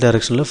ஹரிசாண்டல்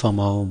டைரக்ஷனில்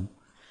ஃபார்ம் ஆகும்.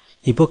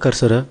 இப்போ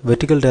கர்சரை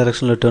வெர்டிக்கல்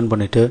டைரக்ஷனில் டர்ன்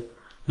பண்ணிவிட்டு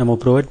நம்ம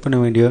ப்ரொவைட் பண்ண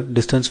வேண்டிய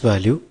distance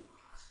value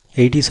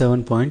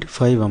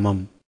 87.5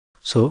 mm.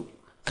 So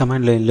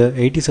command லைனில்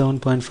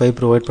 87.5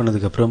 ப்ரொவைட்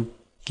பண்ணதுக்கப்புறம்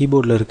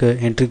கீபோர்டில் இருக்க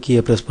என்ட்ரி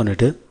கீயை ப்ரெஸ்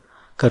பண்ணிவிட்டு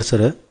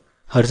கர்சரை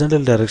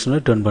ஹரிசாண்டல்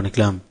டைரக்ஷனில் டர்ன்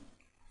பண்ணிக்கலாம்.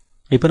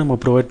 இப்போ நம்ம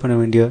ப்ரொவைட் பண்ண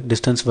வேண்டிய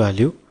distance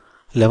value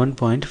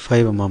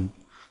 11.5 mm.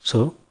 So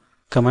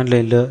command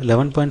லைனில்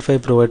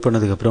 11.5 ப்ரொவைட்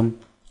பண்ணதுக்கப்புறம்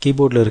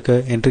கீபோர்டில் இருக்க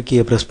என்ட்ரி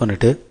கீயை ப்ரெஸ்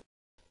பண்ணிவிட்டு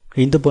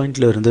இந்த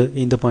பாயிண்டில் இருந்து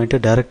இந்த பாயிண்ட்டை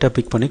டைரெக்டாக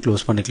பிக் பண்ணி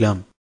க்ளோஸ் பண்ணிக்கலாம்.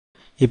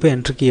 இப்போ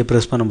என்ட்ரி கீயை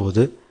ப்ரெஸ்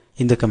பண்ணும்போது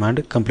இந்த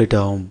கமாண்ட் கம்ப்ளீட்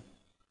ஆகும்.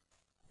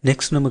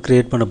 நெக்ஸ்ட் நம்ம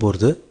க்ரியேட் பண்ண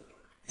போகிறது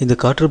இந்த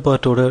காட்டர்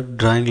பார்ட்டோட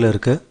டிராயிங்கில்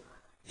இருக்க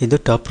இந்த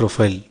டாப்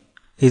ப்ரொஃபைல்.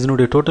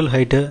 இதனுடைய டோட்டல்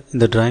ஹைட்டை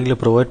இந்த டிராயிங்கில்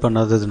ப்ரொவைட்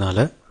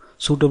பண்ணாததுனால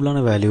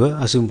சூட்டபிளான வேல்யூவை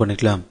அசியூம்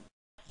பண்ணிக்கலாம்.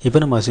 இப்போ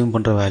நம்ம அசியூம்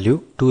பண்ணுற வேல்யூ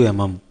 2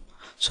 mm.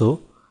 ஸோ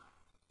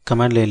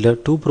கமாண்ட் லைனில்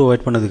 2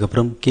 ப்ரொவைட்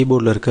பண்ணதுக்கப்புறம்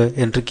கீபோர்டில் இருக்க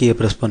என்ட்ரி கீயை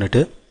ப்ரெஸ்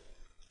பண்ணிவிட்டு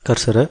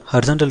கர்சரை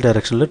ஹரிசாண்டல்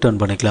டைரக்ஷனில் டர்ன்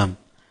பண்ணிக்கலாம்.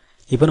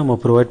 இப்போ நம்ம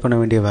ப்ரொவைட் பண்ண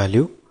வேண்டிய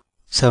வேல்யூ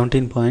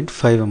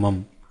 17.5 mm.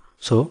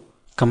 ஸோ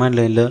கமாண்ட்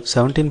லைனில்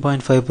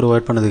 17.5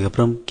 ப்ரொவைட்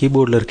பண்ணதுக்கப்புறம்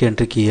கீபோர்டில் இருக்க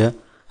என்ட்ரி கீயை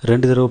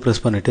 2 தடவை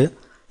ப்ரெஸ் பண்ணிவிட்டு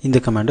இந்த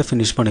கமாண்டை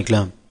ஃபினிஷ்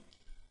பண்ணிக்கலாம்.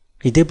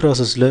 இதே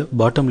ப்ராசஸில்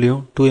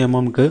பாட்டம்லேயும் 2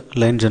 mmக்கு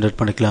லைன் ஜென்ரேட்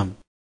பண்ணிக்கலாம்.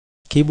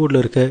 கீபோர்டில்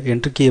இருக்க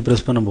என்ட்ரி கீயை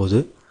ப்ரெஸ் பண்ணும்போது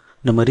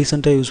நம்ம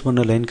ரீசெண்டாக யூஸ்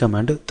பண்ண லைன்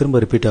கமாண்ட் திரும்ப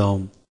ரிப்பீட்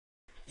ஆகும்.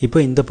 இப்போ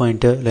இந்த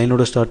பாயிண்ட்டை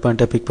லைனோட ஸ்டார்ட்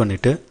பாயிண்ட்டை பிக்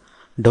பண்ணிவிட்டு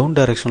டவுன்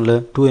டைரக்ஷனில்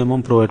 2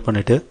 mm ப்ரொவைட்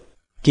பண்ணிவிட்டு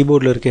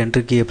கீபோர்டில் இருக்க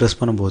என்ட்ரி கீயை ப்ரெஸ்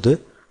பண்ணும்போது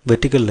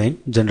வெர்டிக்கல் லைன்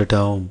ஜென்ரேட்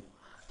ஆகும்.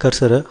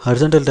 கர்சரை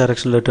ஹரிசாண்டல்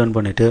டைரக்ஷனில் டர்ன்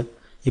பண்ணிவிட்டு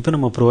இப்போ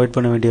நம்ம ப்ரொவைட்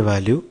பண்ண வேண்டிய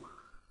வேல்யூ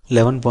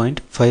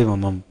 11.5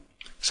 mm.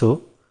 ஸோ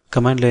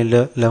கமாண்ட் லைனில்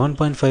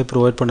 11.5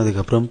 ப்ரொவைட்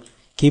பண்ணதுக்கப்புறம்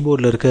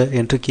கீபோர்டில் இருக்க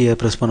என்ட்ரி கீயை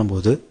ப்ரெஸ்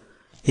பண்ணும்போது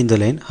இந்த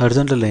லைன்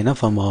ஹரிசாண்டல் லைனாக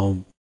ஃபார்ம் ஆகும்.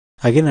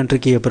 அகைன் என்ட்ரி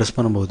கீயை ப்ரெஸ்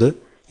பண்ணும்போது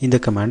இந்த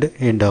கமாண்ட்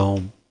எண்ட்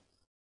ஆகும்.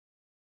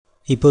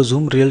 இப்போ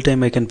zoom real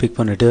time icon big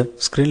பண்ணிவிட்டு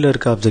ஸ்க்ரீனில்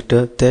இருக்க ஆப்ஜெக்டை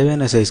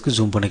தேவையான சைஸ்க்கு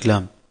ஜூம்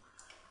பண்ணிக்கலாம்.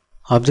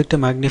 ஆப்ஜெக்டை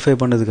மேக்னிஃபை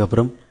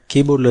பண்ணதுக்கப்புறம்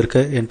கீபோர்டில் இருக்க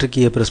என்ட்ரி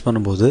கீயை ப்ரெஸ்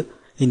பண்ணும்போது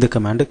இந்த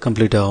கமாண்ட்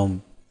கம்ப்ளீட் ஆகும்.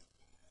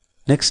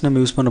 நெக்ஸ்ட்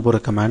நம்ம யூஸ் பண்ண போகிற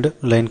command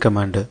line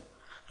command.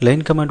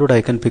 Line கமாண்டோட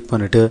icon big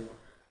பண்ணிவிட்டு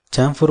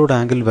சாம்ஃபரோட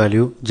ஆங்கிள்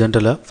வேல்யூ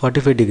ஜென்ரலாக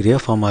 45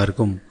 டிகிரியாக ஃபார்ம்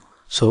ஆகிருக்கும்.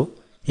 ஸோ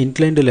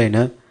இன்க்ளைன்டு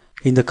லைனை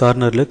இந்த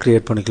கார்னரில்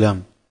க்ரியேட் பண்ணிக்கலாம்.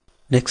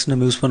 நெக்ஸ்ட்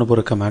நம்ம யூஸ் பண்ண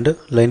போகிற command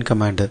line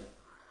command.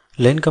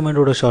 Line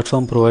கமாண்டோட short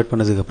form provide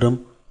பண்ணதுக்கப்புறம்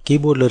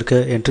கீபோர்டில் இருக்க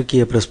என்ட்ரி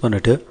கீயை ப்ரெஸ்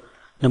பண்ணிவிட்டு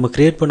நம்ம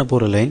க்ரியேட் பண்ண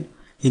போகிற லைன்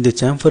இந்த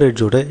chamfer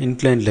எட்ஜோட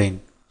incline line.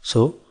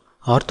 So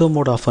ortho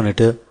mode of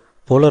பண்ணிவிட்டு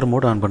போலார்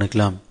மோட் ஆன்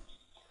பண்ணிக்கலாம்.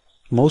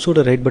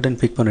 மவுஸோட ரைட் பட்டன்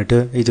பிக் பண்ணிவிட்டு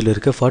இதில்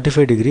இருக்க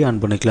 45 டிகிரி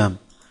ஆன் பண்ணிக்கலாம்.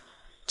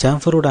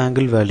 சாம்ஃபரோட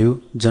ஆங்கிள் வேல்யூ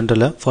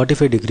ஜென்ரலாக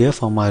 45 டிகிரியாக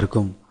ஃபார்ம்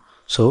ஆகிருக்கும்.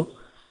 ஸோ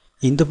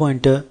இந்த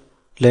பாயிண்ட்டை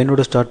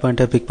லைனோட ஸ்டார்ட்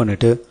பாயிண்ட்டை பிக்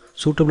பண்ணிவிட்டு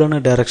சூட்டபிளான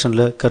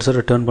டைரக்ஷனில்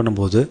கர்சரை டர்ன்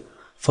பண்ணும்போது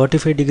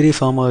 45 டிகிரி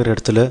ஃபார்ம் ஆகிற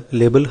இடத்துல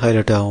லேபிள்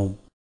ஹைலைட் ஆகும்.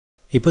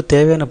 இப்போ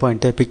தேவையான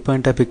பாயிண்ட்டை பிக்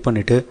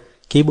பண்ணிவிட்டு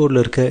கீபோர்டில்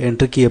இருக்க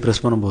என்ட்ரி கீயை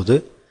ப்ரெஸ் பண்ணும்போது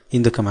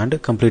இந்த கமாண்ட்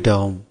கம்ப்ளீட்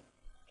ஆகும்.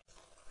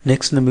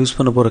 நெக்ஸ்ட் நம்ம யூஸ்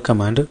பண்ண போகிற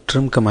கமாண்ட்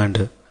ட்ரிம்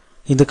கமாண்டு.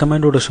 இந்த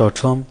கமாண்டோட ஷார்ட்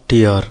ஃபார்ம்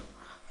TR.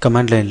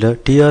 கமாண்ட் லைனில்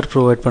TR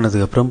ப்ரொவைட்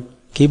பண்ணதுக்கப்புறம்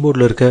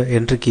கீபோர்டில் இருக்க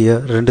என்ட்ரி கீயை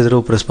 2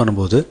 தடவை ப்ரெஸ்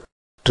பண்ணும்போது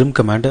ட்ரிம்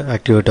கமாண்ட்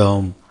ஆக்டிவேட்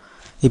ஆகும்.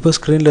 இப்போ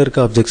ஸ்க்ரீனில் இருக்க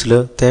ஆப்ஜெக்ட்ஸில்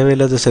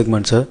தேவையில்லாத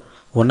செக்மெண்ட்ஸை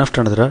ஒன்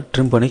ஆஃப்டர் அனதராக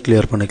ட்ரிம் பண்ணி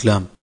கிளியர்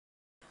பண்ணிக்கலாம்.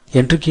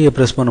 என்ட்ரி கீயை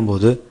ப்ரெஸ்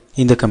பண்ணும்போது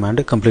இந்த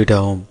கமாண்ட் கம்ப்ளீட்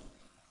ஆகும்.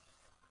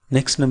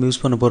 நெக்ஸ்ட் நம்ம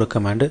யூஸ் பண்ண போகிற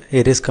கமாண்டு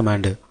எரேஸ்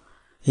கமாண்டு.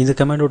 இந்த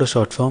கமாண்டோட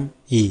ஷார்ட் ஃபார்ம்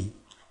E.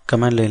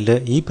 கமாண்ட் லைனில்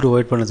E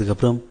ப்ரொவைட்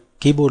பண்ணதுக்கப்புறம்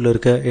கீபோர்டில்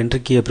இருக்க என்ட்ரி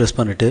கீயை ப்ரெஸ்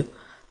பண்ணிவிட்டு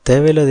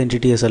தேவையில்லாத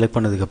என்டிட்டியை செலக்ட்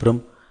பண்ணதுக்கப்புறம்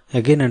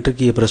அகெயின் என்ட்ரி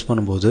கீயை ப்ரெஸ்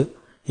பண்ணும்போது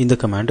இந்த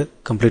கமாண்ட்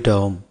கம்ப்ளீட்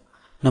ஆகும்.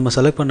 நம்ம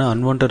செலக்ட் பண்ண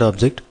அன்வான்ட்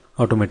ஆப்ஜெக்ட்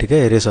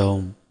ஆட்டோமேட்டிக்காக எரேஸ்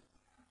ஆகும்.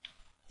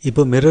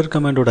 இப்போ மிரர்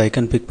கமாண்டோட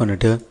ஐக்கன் பிக்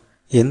பண்ணிவிட்டு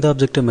எந்த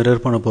ஆப்ஜெக்டை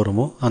மிரர் பண்ண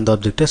போகிறோமோ அந்த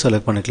ஆப்ஜெக்டை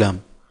செலக்ட் பண்ணிக்கலாம்.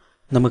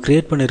 நம்ம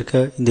க்ரியேட் பண்ணியிருக்க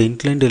இந்த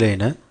இன்க்ளைன்டு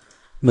லைனை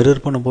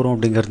மிரர் பண்ண போகிறோம்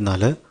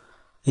அப்படிங்கிறதுனால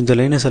இந்த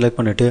லைனை செலக்ட்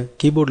பண்ணிவிட்டு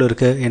கீபோர்டில்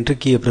இருக்க என்ட்ரி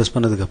கீயை ப்ரெஸ்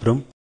பண்ணதுக்கப்புறம்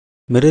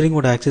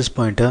மிரரிங்கோட ஆக்சிஸ்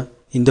பாயிண்ட்டை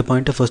இந்த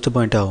பாயிண்ட்டை ஃபஸ்ட்டு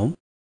பாயிண்ட்டாகவும்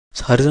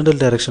ஹரிசாண்டல்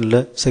டைரக்ஷனில்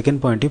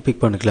செகண்ட் பாயிண்ட்டையும்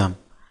பிக் பண்ணிக்கலாம்.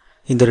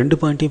 இந்த 2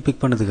 பாயிண்ட்டையும்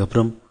பிக்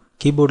பண்ணதுக்கப்புறம்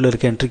கீபோர்டில்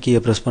இருக்க என்ட்ரி கீயை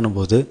ப்ரெஸ்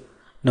பண்ணும்போது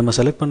நம்ம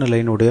செலக்ட் பண்ண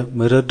லைனோட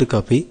மிரர்டு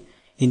காப்பி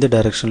இந்த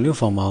டைரக்ஷன்லையும்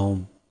ஃபார்ம்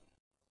ஆகும்.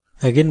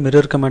 அகெயின்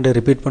மிரர் கமாண்டை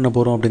ரிப்பீட் பண்ண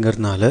போகிறோம்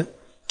அப்படிங்கிறதுனால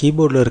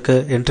கீபோர்டில் இருக்க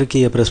என்ட்ரி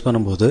கீயை ப்ரெஸ்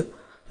பண்ணும்போது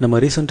நம்ம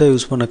ரீசெண்டாக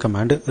யூஸ் பண்ண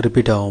கமாண்ட்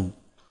ரிப்பீட் ஆகும்.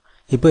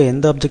 இப்போ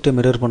எந்த ஆப்ஜெக்டை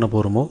மிரர் பண்ண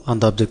போகிறோமோ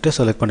அந்த ஆப்ஜெக்டை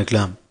செலக்ட்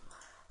பண்ணிக்கலாம்.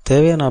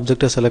 தேவையான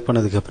ஆப்ஜெக்டை செலக்ட்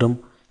பண்ணதுக்கப்புறம்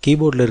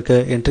கீபோர்டில் இருக்க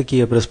என்ட்ரி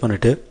கீயை ப்ரெஸ்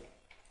பண்ணிவிட்டு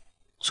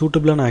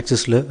சூட்டபிளான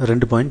ஆக்சிஸில்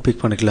 2 பாயிண்ட்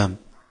பிக் பண்ணிக்கலாம்.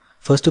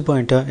 ஃபர்ஸ்ட்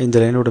பாயிண்ட்டாக இந்த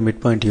லைனோட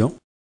மிட் பாயிண்ட்டையும்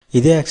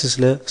இதே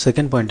ஆக்சிஸில்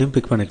செகண்ட் பாயிண்ட்டையும்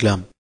பிக்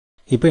பண்ணிக்கலாம்.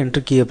 இப்போ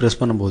என்ட்ரி கீயை ப்ரெஸ்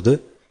பண்ணும்போது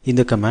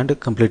இந்த கமாண்ட்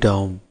கம்ப்ளீட்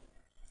ஆகும்.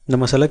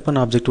 நம்ம செலக்ட் பண்ண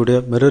ஆப்ஜெக்டோட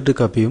மிரர்டு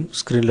காப்பியும்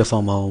ஸ்க்ரீனில்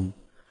ஃபார்ம் ஆகும்.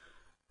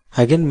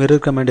 அகைன்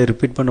மிரர் கமாண்டை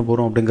ரிப்பீட் பண்ண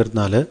போகிறோம்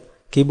அப்படிங்கிறதுனால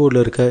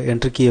கீபோர்டில் இருக்க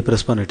என்ட்ரி கீயை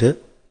ப்ரெஸ் பண்ணிவிட்டு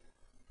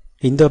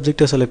இந்த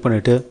ஆப்ஜெக்டை செலக்ட்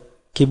பண்ணிவிட்டு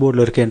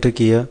கீபோர்டில் இருக்க என்ட்ரி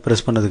கீயை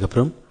ப்ரெஸ்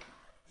பண்ணதுக்கப்புறம்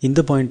இந்த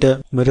பாயிண்ட்டை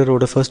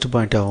மிரரோட ஃபர்ஸ்ட்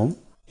பாயிண்ட்டாகவும்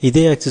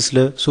இதே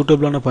ஆக்சிஸில்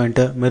சூட்டபிளான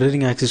பாயிண்ட்டை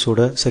மிரரிங்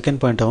ஆக்சிஸோட செகண்ட்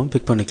பாயிண்ட்டாகவும்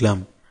பிக்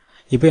பண்ணிக்கலாம்.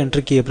 இப்போ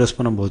என்ட்ரி கீயை ப்ரெஸ்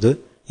பண்ணும்போது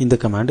இந்த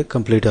கமாண்ட்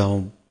கம்ப்ளீட்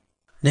ஆகும்.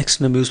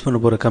 நெக்ஸ்ட் நம்ம யூஸ் பண்ண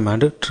போகிற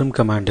கமாண்டு ட்ரிம்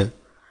கமாண்டு.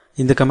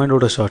 இந்த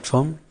கமாண்டோட ஷார்ட்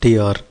ஃபார்ம்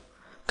TR.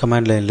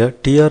 கமாண்ட் லைனில்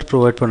TR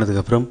ப்ரொவைட்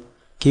பண்ணதுக்கப்புறம்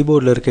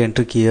கீபோர்டில் இருக்க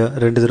என்ட்ரி கீயை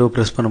 2 தடவை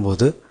ப்ரெஸ்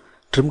பண்ணும்போது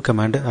ட்ரிம்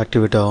கமாண்ட்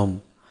ஆக்டிவேட் ஆகும்.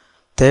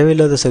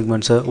 தேவையில்லாத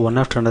செக்மெண்ட்ஸை ஒன்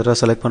ஆஃப்டர் அனதராக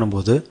செலக்ட்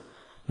பண்ணும்போது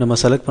நம்ம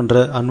செலக்ட் பண்ணுற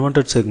அன்வான்ட்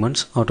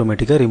செக்மெண்ட்ஸ்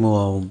ஆட்டோமேட்டிக்காக ரிமூவ்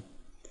ஆகும்.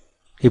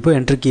 இப்போ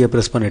என்ட்ரி கீயை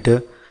ப்ரெஸ் பண்ணிவிட்டு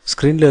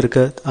ஸ்க்ரீனில் இருக்க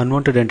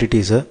அன்வான்ட்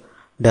என்டிட்டிஸை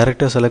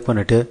டைரெக்டாக செலக்ட்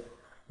பண்ணிவிட்டு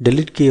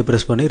டெலீட் கீயை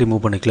ப்ரெஸ் பண்ணி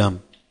ரிமூவ் பண்ணிக்கலாம்.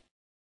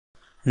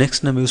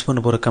 நெக்ஸ்ட் நம்ம யூஸ்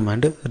பண்ண போகிற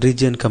கமாண்டு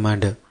ரீஜியன்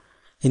கமாண்டு.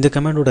 இந்த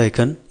கமாண்டோட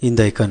ஐக்கன்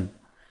இந்த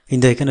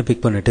ஐக்கனை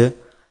பிக் பண்ணிவிட்டு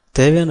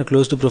தேவையான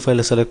க்ளோஸ்டு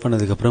ப்ரொஃபைலை செலக்ட்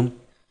பண்ணதுக்கப்புறம்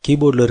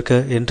கீபோர்டில் இருக்க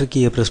என்ட்ரி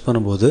கீயை ப்ரெஸ்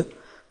பண்ணும்போது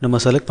நம்ம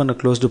செலக்ட் பண்ண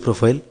க்ளோஸ்டு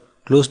ப்ரொஃபைல்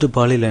க்ளோஸ்டு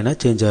பாலிலைனாக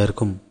சேஞ்ச்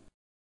ஆகிருக்கும்.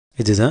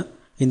 இதுதான்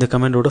இந்த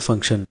கமாண்டோட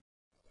ஃபங்க்ஷன்.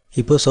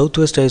 இப்போ south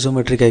west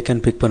isometric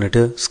icon big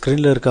பண்ணிவிட்டு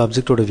ஸ்க்ரீனில் இருக்க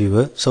ஆப்ஜெக்டோட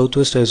வியூவை சவுத்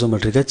வெஸ்ட்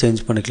ஐசோமெட்ரிக்காக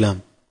சேஞ்ச் பண்ணிக்கலாம்.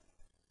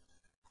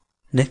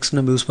 நெக்ஸ்ட்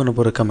நம்ம யூஸ் பண்ண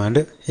போகிற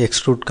கமாண்டு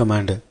எக்ஸ்ட்ரூட்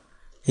கமாண்டு.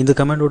 இந்த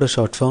கமாண்டோட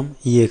ஷார்ட் ஃபார்ம்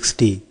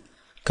EXT.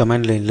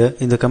 கமாண்ட் லைனில்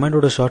இந்த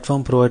கமாண்டோட ஷார்ட்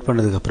ஃபார்ம் ப்ரொவைட்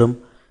பண்ணதுக்கப்புறம்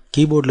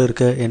கீபோர்டில்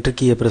இருக்க என்ட்ரி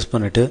கீயை ப்ரெஸ்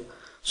பண்ணிவிட்டு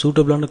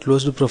சூட்டபிளான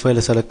க்ளோஸ்டு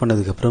ப்ரொஃபைலை செலக்ட்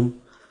பண்ணதுக்கப்புறம்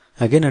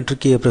அகைன் என்ட்ரி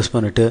கீயை ப்ரெஸ்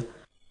பண்ணிவிட்டு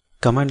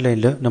கமாண்ட்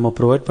லைனில் நம்ம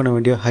ப்ரொவைட் பண்ண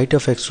வேண்டிய height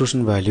of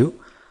extrusion value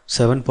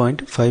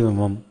 7.5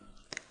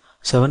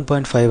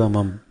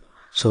 mm.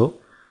 So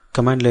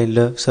command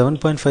லைனில்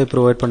 7.5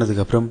 ப்ரொவைட்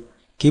பண்ணதுக்கப்புறம்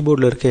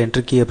கீபோர்டில் இருக்க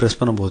என்ட்ரி கீயை ப்ரெஸ்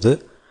பண்ணும்போது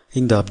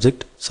இந்த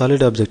ஆப்ஜெக்ட்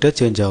சாலிட் ஆப்ஜெக்டாக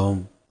சேஞ்ச்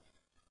ஆகும்.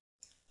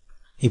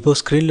 இப்போது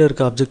ஸ்க்ரீனில்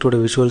இருக்க ஆப்ஜெக்டோட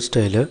விஷுவல்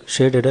ஸ்டைலை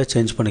ஷேடடாக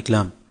சேஞ்ச்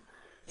பண்ணிக்கலாம்.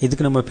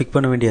 இதுக்கு நம்ம பிக்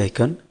பண்ண வேண்டிய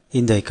ஐக்கன்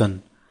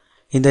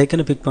இந்த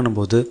ஐக்கனை பிக்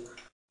பண்ணும்போது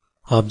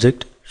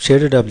ஆப்ஜெக்ட்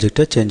ஷேடட்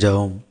ஆப்ஜெக்டாக சேஞ்ச்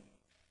ஆகும்.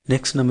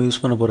 நெக்ஸ்ட் நம்ம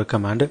யூஸ் பண்ண போகிற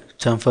கமாண்டு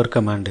சாம்ஃபர்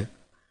கமாண்டு.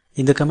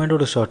 இந்த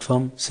கமாண்டோட ஷார்ட்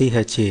ஃபார்ம்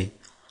CHA.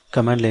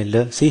 கமாண்ட்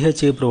லைனில்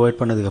CHA ப்ரொவைட்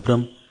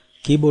பண்ணதுக்கப்புறம்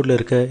கீபோர்டில்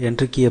இருக்க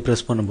என்ட்ரி கீயை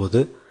ப்ரெஸ் பண்ணும்போது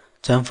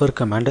சாம்ஃபர்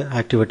கமாண்டு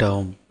ஆக்டிவேட்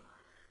ஆகும்.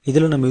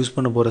 இதில் நம்ம யூஸ்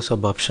பண்ண போகிற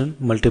சப் ஆப்ஷன்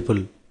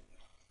மல்டிபிள்.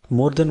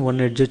 மோர் தென் ஒன்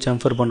எட்ஜை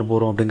சாம்ஃபர் பண்ண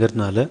போகிறோம்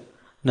அப்படிங்கிறதுனால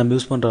நம்ம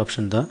யூஸ் பண்ணுற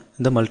ஆப்ஷன் தான்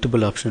இந்த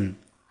மல்டிபிள் ஆப்ஷன்.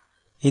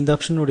 இந்த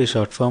ஆப்ஷனுடைய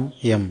ஷார்ட் ஃபார்ம்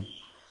M.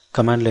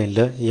 கமாண்ட்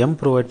லைனில் M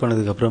ப்ரொவைட்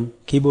பண்ணதுக்கப்புறம்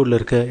கீபோர்டில்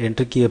இருக்க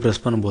என்ட்ரி கீயை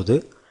ப்ரெஸ் பண்ணும்போது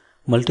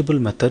மல்டிபிள்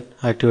மெத்தட்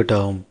ஆக்டிவேட்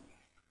ஆகும்.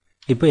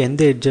 இப்போ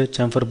எந்த எட்ஜை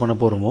சாம்ஃபர் பண்ண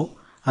போகிறோமோ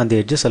அந்த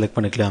எட்ஜை செலக்ட்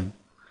பண்ணிக்கலாம்.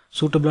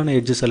 சூட்டபிளான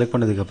எட்ஜை செலக்ட்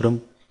பண்ணதுக்கப்புறம்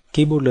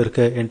கீபோர்டில்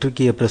இருக்க என்ட்ரி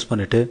கீயை ப்ரெஸ்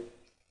பண்ணிவிட்டு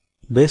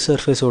பேஸ்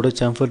சர்ஃபேஸோட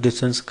சாம்ஃபர்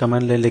டிஸ்டன்ஸ்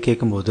கமாண்ட் லைனில்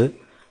கேட்கும்போது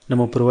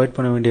நம்ம ப்ரொவைட்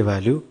பண்ண வேண்டிய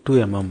வேல்யூ 2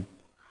 mm.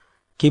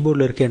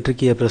 கீபோர்டில் இருக்க என்ட்ரி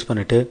கீயை ப்ரெஸ்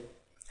பண்ணிவிட்டு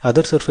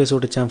அதர்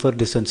சர்ஃபேஸோட சாம்ஃபர்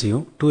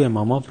டிஸ்டன்ஸையும் 2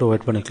 mm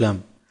ப்ரொவைட் பண்ணிக்கலாம்.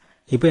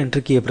 இப்போ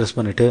என்ட்ரி கீயை ப்ரெஸ்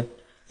பண்ணிவிட்டு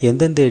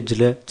எந்தெந்த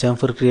எட்ஜில்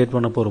சாம்ஃபர் க்ரியேட்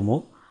பண்ண போகிறோமோ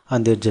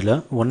அந்த எட்ஜில்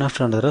ஒன்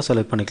ஆஃப்டர் அனதராக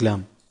செலக்ட்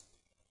பண்ணிக்கலாம்.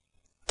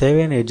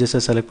 தேவையான எட்ஜஸை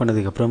செலக்ட்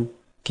பண்ணதுக்கப்புறம்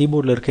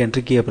கீபோர்டில் இருக்க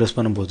என்ட்ரி கீயை ப்ரெஸ்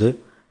பண்ணும்போது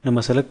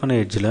நம்ம செலக்ட் பண்ண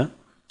எட்ஜில்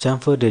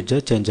சாம்ஃபர்ட் எட்ஜை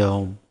சேஞ்ச்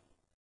ஆகும்.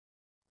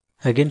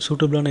 அகெயின்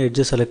சூட்டபிளான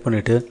எட்ஜை செலக்ட்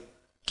பண்ணிவிட்டு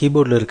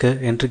கீபோர்டில் இருக்க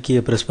என்ட்ரி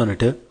கீயை ப்ரெஸ்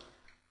பண்ணிவிட்டு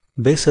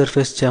பேஸ்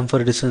சர்ஃபேஸ்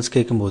சாம்ஃபர் டிஸ்டன்ஸ்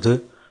கேட்கும்போது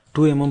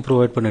 2 mm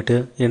ப்ரொவைட் பண்ணிவிட்டு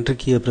என்ட்ரி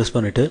கீயை ப்ரெஸ்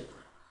பண்ணிவிட்டு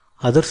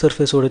அதர்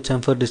சர்ஃபேஸோட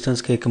சாம்ஃபர்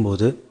டிஸ்டன்ஸ்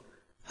கேட்கும்போது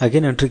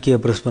அகெயின் என்ட்ரி கீயை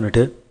ப்ரெஸ்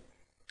பண்ணிவிட்டு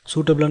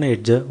சூட்டபிளான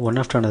எட்ஜை ஒன்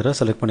ஆஃப்டர் அனதராக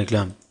செலக்ட்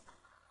பண்ணிக்கலாம்.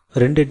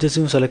 2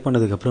 எட்ஜஸையும் செலக்ட்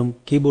பண்ணதுக்கப்புறம்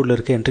கீபோர்டில்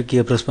இருக்க என்ட்ரி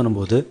கீயை ப்ரெஸ்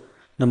பண்ணும்போது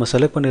நம்ம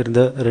செலக்ட்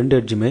பண்ணியிருந்த 2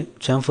 எட்ஜுமே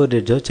சாம்ஃபர்ட்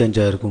எட்ஜாக சேஞ்ச்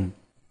ஆகிருக்கும்.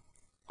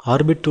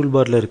 ஆர்பிட் டூல்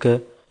பாரில் இருக்க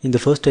இந்த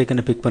ஃபர்ஸ்ட்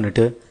ஐக்கனை பிக்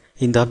பண்ணிவிட்டு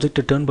இந்த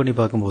ஆப்ஜெக்டை டர்ன் பண்ணி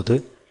பார்க்கும்போது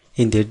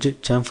இந்த எட்ஜ்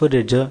சாம்ஃபர்ட்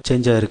எட்ஜாக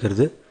சேஞ்ச்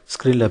ஆகிருக்கிறது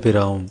ஸ்க்ரீனில் அப்பியர்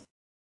ஆகும்.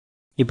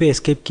 இப்போ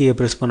எஸ்கேப் கீயை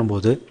ப்ரெஸ்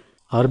பண்ணும்போது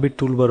ஆர்பிட்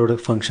டூல் பாரோட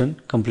ஃபங்க்ஷன்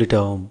கம்ப்ளீட்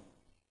ஆகும்.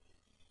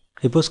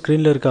 இப்போ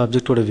ஸ்க்ரீனில் இருக்க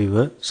ஆப்ஜெக்டோட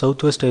வியூவை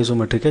சவுத் வெஸ்ட்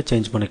ஐசோமெட்ரிக்காக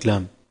சேஞ்ச்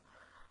பண்ணிக்கலாம்.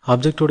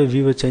 ஆப்ஜெக்டோட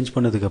வியூவை சேஞ்ச்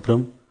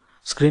பண்ணதுக்கப்புறம்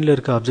ஸ்க்ரீனில்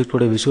இருக்க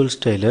ஆப்ஜெக்டோட விஷுவல்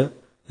ஸ்டைலை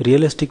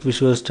ரியலிஸ்டிக்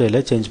விஷுவல் ஸ்டைலை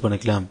சேஞ்ச்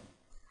பண்ணிக்கலாம்.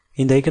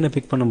 இந்த ஐக்கனை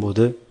பிக்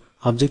பண்ணும்போது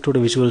ஆப்ஜெக்டோட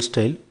விஷுவல்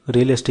ஸ்டைல்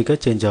ரியலிஸ்டிக்காக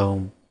சேஞ்ச்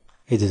ஆகும்.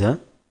 இதுதான்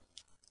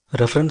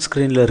ரெஃபரன்ஸ்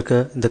ஸ்க்ரீனில் இருக்க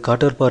இந்த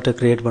காட்டர் பார்ட்டை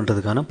க்ரியேட்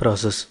பண்ணுறதுக்கான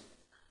ப்ராசஸ்.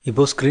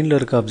 இப்போது ஸ்க்ரீனில்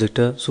இருக்க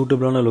ஆப்ஜெக்டை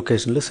சூட்டபிளான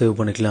லொக்கேஷனில் சேவ்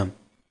பண்ணிக்கலாம்.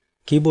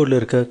 கீபோர்டில்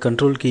இருக்க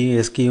கண்ட்ரோல் கீயும்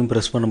எஸ் கீயும்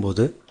ப்ரெஸ்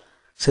பண்ணும்போது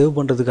சேவ்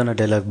பண்ணுறதுக்கான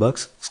டைலாக்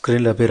பாக்ஸ்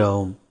ஸ்க்ரீனில் அப்பியர்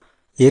ஆகும்.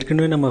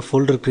 ஏற்கனவே நம்ம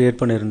ஃபோல்டர் க்ரியேட்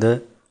பண்ணியிருந்த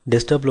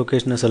டெஸ்க்டாப்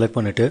லொக்கேஷனை செலக்ட்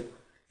பண்ணிவிட்டு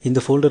இந்த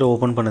ஃபோல்டரை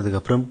ஓப்பன்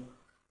பண்ணதுக்கப்புறம்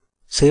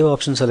சேவ்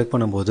ஆப்ஷன் செலக்ட்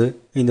பண்ணும்போது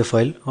இந்த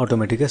ஃபைல்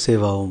ஆட்டோமேட்டிக்காக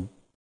சேவ் ஆகும்.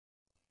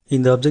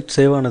 இந்த ஆப்ஜெக்ட்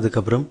சேவ்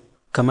ஆனதுக்கப்புறம்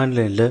கமாண்ட்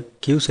லைனில்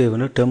கியூ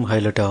சேவ்னு டெர்ம்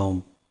ஹைலைட் ஆகும்.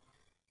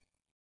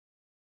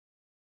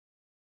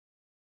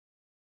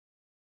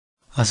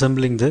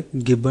 Assembling the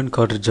keep and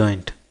cutter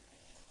joint.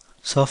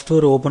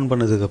 Software open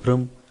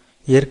பண்ணதுக்கப்புறம்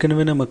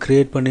ஏற்கனவே நம்ம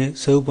க்ரியேட் பண்ணி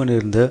சேவ்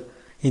பண்ணியிருந்த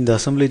இந்த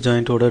அசம்பிளி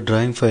ஜாயிண்ட்டோட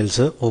டிராயிங்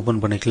ஃபைல்ஸை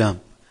ஓப்பன் பண்ணிக்கலாம்.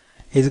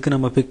 இதுக்கு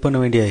நம்ம பிக் பண்ண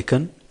வேண்டிய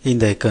ஐக்கன்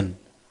இந்த ஐக்கன்,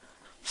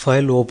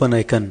 ஃபைல் ஓப்பன்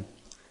ஐக்கன்.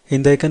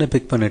 இந்த ஐக்கனை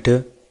பிக் பண்ணிவிட்டு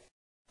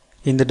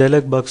இந்த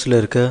டயலாக் பாக்ஸில்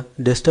இருக்க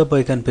டெஸ்க்டாப்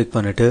ஐக்கான் பிக்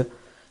பண்ணிவிட்டு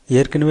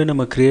ஏற்கனவே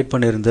நம்ம க்ரியேட்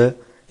பண்ணியிருந்த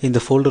இந்த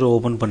ஃபோல்டரை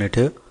ஓப்பன்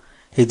பண்ணிவிட்டு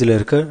இதில்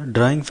இருக்க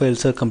டிராயிங்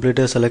ஃபைல்ஸை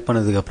கம்ப்ளீட்டாக செலக்ட்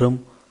பண்ணதுக்கப்புறம்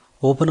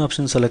ஓப்பன்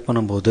ஆப்ஷன் செலக்ட்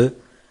பண்ணும்போது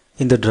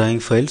இந்த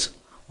டிராயிங் ஃபைல்ஸ்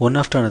ஒன்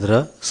ஆஃப்டர்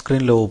அனதராக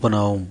ஸ்க்ரீனில் ஓப்பன்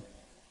ஆகும்.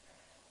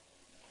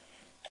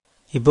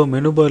 இப்போ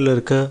மெனு பாரில்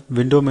இருக்க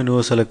விண்டோ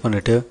மெனுவை செலக்ட்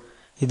பண்ணிவிட்டு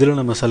இதில்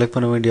நம்ம செலக்ட்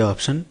பண்ண வேண்டிய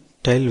ஆப்ஷன்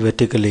டைல்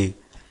வெர்டிக்கலி.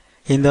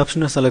 இந்த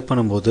ஆப்ஷனை செலக்ட்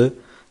பண்ணும்போது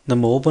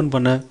நம்ம ஓப்பன்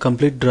பண்ண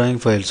கம்ப்ளீட்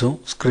டிராயிங் ஃபைல்ஸும்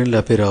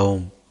ஸ்க்ரீனில் அப்பியர்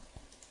ஆகும்.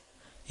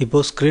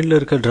 இப்போது ஸ்க்ரீனில்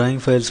இருக்க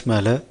டிராயிங் ஃபைல்ஸ்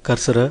மேலே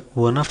கர்சரை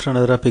ஒன் ஆஃப்டர்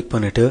அனதராக பிக்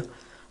பண்ணிவிட்டு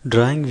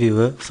டிராயிங்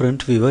வியூவை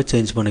ஃப்ரண்ட் வியூவை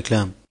சேஞ்ச்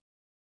பண்ணிக்கலாம்.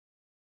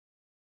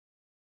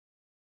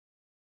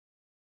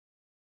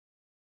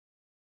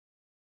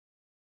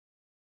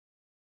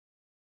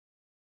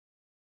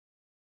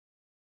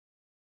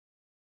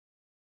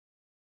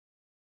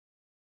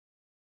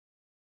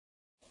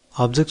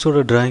 ஆப்ஜெக்ட்ஸோட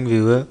டிராயிங்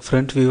வியூவை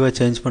ஃப்ரண்ட் வியூவை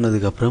சேஞ்ச்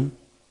பண்ணதுக்கப்புறம்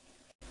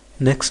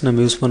நெக்ஸ்ட்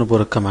நம்ம யூஸ் பண்ண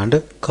போகிற கமாண்டு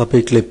காப்பி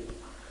கிளிப்.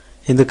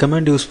 இந்த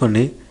கமாண்ட் யூஸ்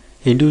பண்ணி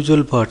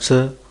இண்டிவிஜுவல் பார்ட்ஸை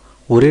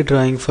ஒரே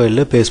டிராயிங்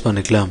ஃபைலில் பேஸ்ட்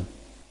பண்ணிக்கலாம்.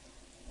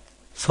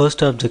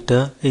 ஃபர்ஸ்ட் ஆப்ஜெக்டை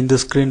இந்த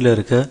ஸ்க்ரீனில்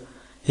இருக்க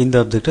இந்த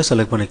ஆப்ஜெக்டை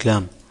செலக்ட்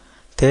பண்ணிக்கலாம்.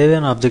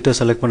 தேவையான ஆப்ஜெக்டை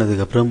செலக்ட்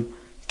பண்ணதுக்கப்புறம்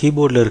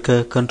கீபோர்டில் இருக்க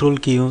கண்ட்ரோல்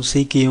கீயும்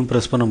சி கீயும்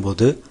ப்ரெஸ்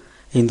பண்ணும்போது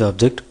இந்த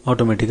ஆப்ஜெக்ட்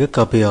ஆட்டோமேட்டிக்காக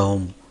காப்பி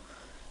ஆகும்.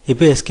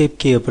 இப்போ எஸ்கேப்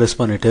கீயை ப்ரெஸ்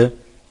பண்ணிவிட்டு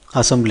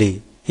அசம்பிளி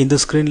இந்த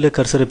ஸ்க்ரீனில்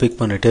கர்சரை பிக்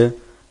பண்ணிவிட்டு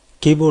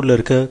கீபோர்டில்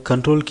இருக்க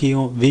கண்ட்ரோல்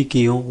கீயும் வி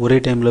கீயும் ஒரே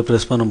டைமில்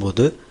ப்ரெஸ்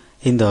பண்ணும்போது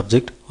இந்த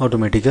ஆப்ஜெக்ட்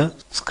ஆட்டோமேட்டிக்காக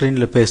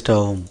ஸ்க்ரீனில் பேஸ்ட்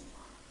ஆகும்.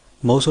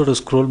 மவுஸோட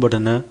ஸ்க்ரோல்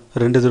பட்டனை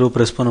 2 தடவை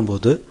ப்ரெஸ்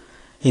பண்ணும்போது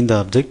இந்த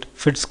ஆப்ஜெக்ட்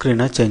ஃபிட்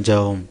ஸ்க்ரீனாக சேஞ்ச்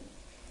ஆகும்.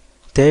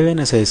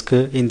 தேவையான சைஸ்க்கு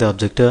இந்த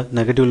ஆப்ஜெக்டை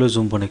நெகட்டிவில்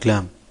ஜூம்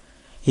பண்ணிக்கலாம்.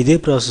 இதே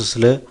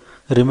ப்ராசஸில்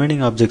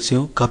ரிமைனிங்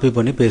ஆப்ஜெக்ட்ஸையும் காப்பி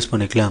பண்ணி பேஸ்ட்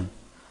பண்ணிக்கலாம்.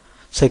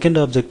 செகண்ட்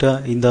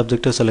ஆப்ஜெக்டாக இந்த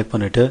ஆப்ஜெக்டை செலக்ட்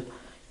பண்ணிவிட்டு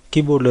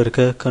கீபோர்டில்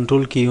இருக்க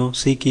கண்ட்ரோல் கீயும்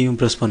சி கீயும்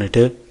ப்ரெஸ்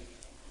பண்ணிவிட்டு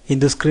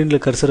இந்த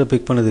ஸ்க்ரீனில் கர்சரை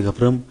பிக்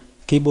பண்ணதுக்கப்புறம்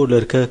கீபோர்டில்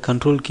இருக்க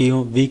கண்ட்ரோல்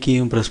கீயும் வி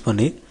கீயும் ப்ரெஸ்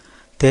பண்ணி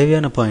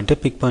தேவையான பாயிண்ட்டை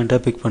பிக்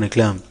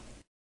பண்ணிக்கலாம்.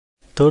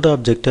 தேர்ட்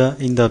ஆப்ஜெக்டாக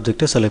இந்த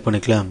ஆப்ஜெக்டை செலக்ட்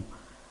பண்ணிக்கலாம்.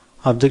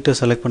 ஆப்ஜெக்டை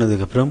செலக்ட்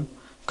பண்ணதுக்கப்புறம்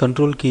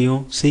கண்ட்ரோல்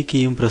கீயும் சி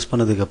கீயும் ப்ரெஸ்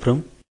பண்ணதுக்கப்புறம்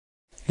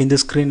இந்த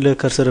ஸ்க்ரீனில்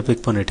கர்சரை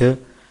பிக் பண்ணிவிட்டு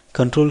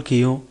கண்ட்ரோல்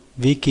கீயும்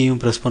வி கீயும்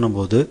ப்ரெஸ்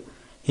பண்ணும்போது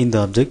இந்த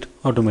ஆப்ஜெக்ட்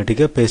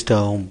ஆட்டோமேட்டிக்காக பேஸ்ட்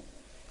ஆகும்.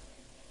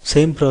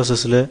 சேம்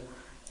ப்ராசஸில்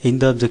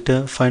இந்த ஆப்ஜெக்டை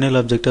ஃபைனல்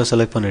ஆப்ஜெக்டாக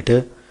செலக்ட் பண்ணிவிட்டு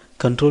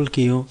கண்ட்ரோல்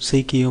கீயும் சி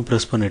கீயும்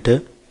ப்ரெஸ் பண்ணிவிட்டு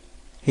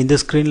இந்த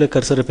ஸ்க்ரீனில்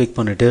கர்சரை பிக்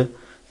பண்ணிவிட்டு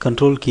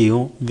கண்ட்ரோல்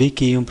கீயும் வி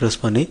கீயும்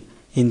ப்ரெஸ் பண்ணி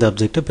இந்த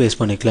ஆப்ஜெக்டை பேஸ்ட்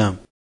பண்ணிக்கலாம்.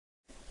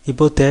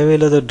 இப்போது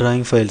தேவையில்லாத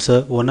டிராயிங் ஃபைல்ஸை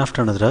ஒன்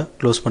ஆஃப்டர் அனதராக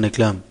க்ளோஸ்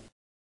பண்ணிக்கலாம்.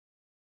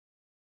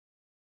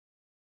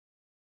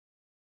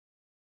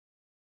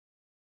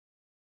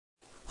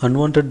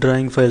 அன்வான்ட்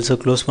டிராயிங் ஃபைல்ஸை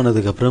க்ளோஸ்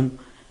பண்ணதுக்கப்புறம்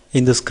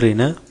இந்த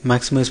ஸ்க்ரீனை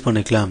மேக்ஸிமைஸ்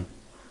பண்ணிக்கலாம்.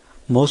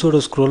 மவுஸோட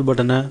ஸ்க்ரோல்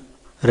பட்டனை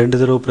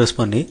 2 தடவை ப்ரெஸ்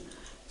பண்ணி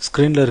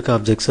ஸ்க்ரீனில் இருக்க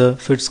ஆப்ஜெக்ட்ஸை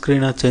ஃபிட்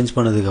ஸ்க்ரீனாக சேஞ்ச்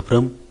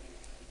பண்ணதுக்கப்புறம்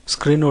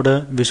ஸ்க்ரீனோட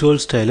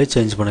விஷுவல் ஸ்டைலை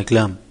சேஞ்ச்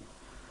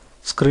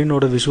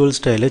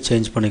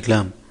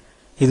பண்ணிக்கலாம்.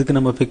 இதுக்கு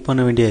நம்ம பிக்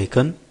பண்ண வேண்டிய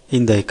ஐக்கன்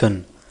இந்த ஐக்கன்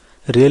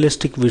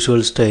ரியலிஸ்டிக்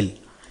விஷுவல் ஸ்டைல்.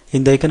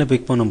 இந்த ஐக்கனை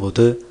பிக்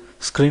பண்ணும்போது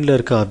ஸ்க்ரீனில்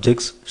இருக்க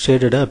ஆப்ஜெக்ட்ஸ்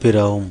ஷேடடாக அப்பியர்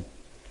ஆகும்.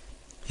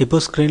 இப்போ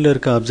ஸ்க்ரீனில்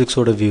இருக்க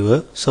ஆப்ஜெக்ட்ஸோட வியூவை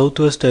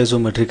சவுத் வெஸ்ட்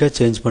ஐசோமெட்ரிக்காக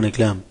சேஞ்ச்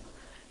பண்ணிக்கலாம்.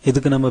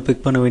 இதுக்கு நம்ம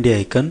பிக் பண்ண வேண்டிய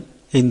ஐக்கன்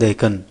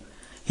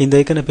இந்த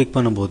ஐக்கனை பிக்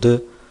பண்ணும்போது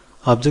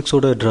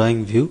ஆப்ஜெக்ட்ஸோட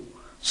drawing view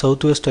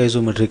south west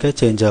ஐசோமெட்ரிக்காக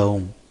change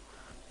ஆகும்.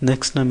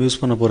 நெக்ஸ்ட் நம்ம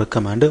யூஸ் பண்ண போகிற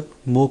கமாண்டு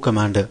மூவ்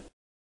கமாண்டு.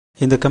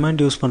 இந்த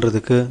கமாண்ட் யூஸ்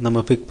பண்ணுறதுக்கு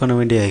நம்ம பிக் பண்ண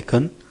வேண்டிய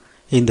ஐக்கன்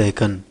இந்த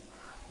ஐக்கன்.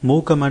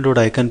 மூவ் கமாண்டோட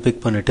ஐக்கன்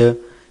பிக் பண்ணிவிட்டு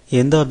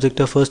எந்த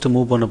ஆப்ஜெக்டை ஃபர்ஸ்ட்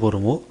மூவ் பண்ண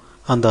போகிறோமோ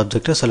அந்த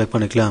ஆப்ஜெக்டை செலக்ட்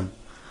பண்ணிக்கலாம்.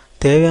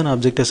 தேவையான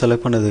ஆப்ஜெக்டை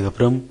செலக்ட்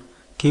பண்ணதுக்கப்புறம்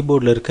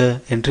கீபோர்டில் இருக்க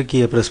என்ட்ரி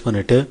கீயை ப்ரெஸ்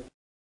பண்ணிவிட்டு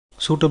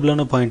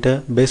சூட்டபிளான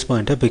பேஸ்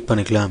பாயிண்ட்டை பிக்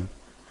பண்ணிக்கலாம்.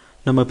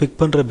 நம்ம பிக்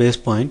பண்ணுற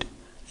பேஸ் பாயிண்ட்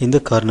இந்த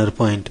கார்னர்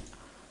பாயிண்ட்.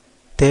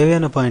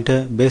 தேவையான பாயிண்ட்டை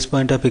பேஸ்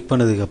பாயிண்ட்டாக பிக்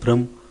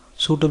பண்ணதுக்கப்புறம்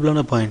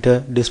சூட்டபிளான பாயிண்ட்டை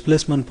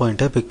டிஸ்பிளேஸ்மெண்ட்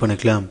பாயிண்ட்டை பிக்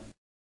பண்ணிக்கலாம்.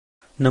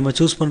 நம்ம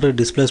சூஸ் பண்ணுற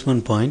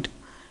டிஸ்பிளேஸ்மெண்ட் பாயிண்ட்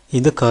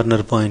இந்த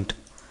கார்னர் பாயிண்ட்.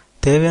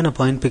 தேவையான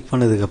பாயிண்ட் பிக்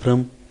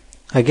பண்ணதுக்கப்புறம்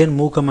அகைன்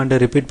மூவ் கமாண்டை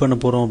ரிப்பீட் பண்ண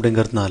போகிறோம்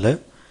அப்படிங்கிறதுனால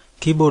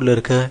கீபோர்டில்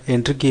இருக்க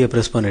என்ட்ரி கீயை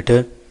ப்ரெஸ் பண்ணிவிட்டு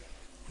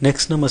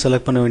நெக்ஸ்ட் நம்ம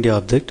செலக்ட் பண்ண வேண்டிய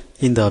ஆப்ஜெக்ட்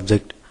இந்த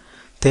ஆப்ஜெக்ட்.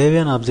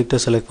 தேவையான ஆப்ஜெக்டை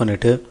செலக்ட்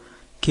பண்ணிவிட்டு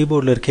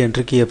கீபோர்டில் இருக்க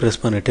என்ட்ரி கீயை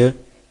ப்ரெஸ் பண்ணிவிட்டு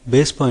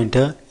பேஸ்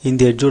பாயிண்ட்டை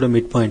இந்த எட்ஜோட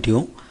மிட்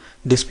பாயிண்ட்டையும்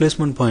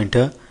டிஸ்பிளேஸ்மெண்ட்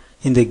பாயிண்ட்டை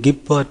இந்த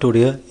கிப்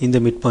பார்ட்டோடைய இந்த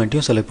மிட்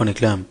பாயிண்ட்டையும் செலக்ட்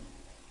பண்ணிக்கலாம்.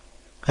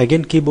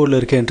 அகைன் கீபோர்டில்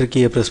இருக்க என்ட்ரி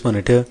கீயை ப்ரெஸ்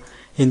பண்ணிவிட்டு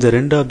இந்த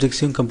 2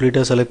 ஆப்ஜெக்ட்ஸையும்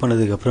கம்ப்ளீட்டாக செலக்ட்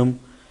பண்ணதுக்கப்புறம்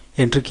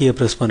என்ட்ரி கீயை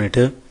ப்ரெஸ்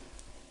பண்ணிவிட்டு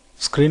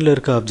ஸ்க்ரீனில்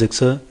இருக்க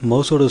ஆப்ஜெக்ட்ஸை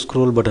மவுஸோட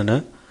ஸ்க்ரோல் பட்டனை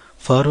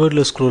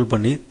ஃபார்வர்டில் ஸ்க்ரோல்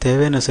பண்ணி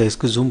தேவையான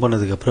சைஸ்க்கு ஜூம்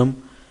பண்ணதுக்கப்புறம்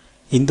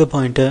இந்த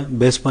பாயிண்ட்டை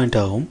பேஸ் பாயிண்ட்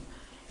ஆகும்,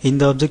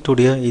 இந்த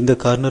ஆப்ஜெக்டுடைய இந்த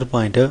கார்னர்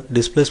பாயிண்ட்டை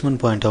டிஸ்பிளேஸ்மெண்ட்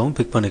பாயிண்ட்டாகவும்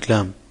பிக்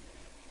பண்ணிக்கலாம்.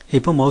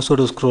 இப்போ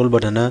மவுஸோட ஸ்க்ரோல்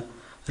பட்டனை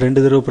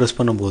 2 தடவை ப்ரெஸ்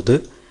பண்ணும்போது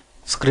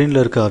ஸ்க்ரீனில்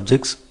இருக்க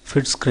ஆப்ஜெக்ட்ஸ்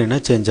ஃபிட் ஸ்க்ரீனை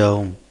சேஞ்ச்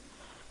ஆகும்.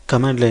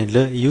 கமாண்ட்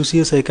லைனில்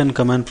யூசிஎஸ் ஐக்கான்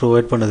கமாண்ட்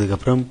ப்ரொவைட்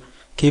பண்ணதுக்கப்புறம்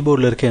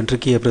கீபோர்டில் இருக்க என்ட்ரி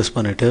கீயை ப்ரெஸ்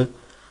பண்ணிவிட்டு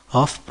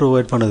ஆஃப்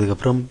ப்ரொவைட்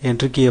பண்ணதுக்கப்புறம்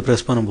என்ட்ரி கீயை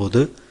ப்ரெஸ்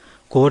பண்ணும்போது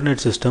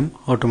கோஆர்டினேட் சிஸ்டம்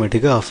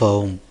ஆட்டோமேட்டிக்காக ஆஃப்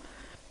ஆகும்.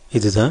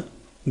 இதுதான்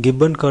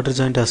keep and cutter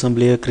joint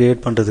அசம்பிளியை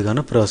create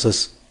பண்ணுறதுக்கான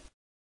ப்ராசஸ்.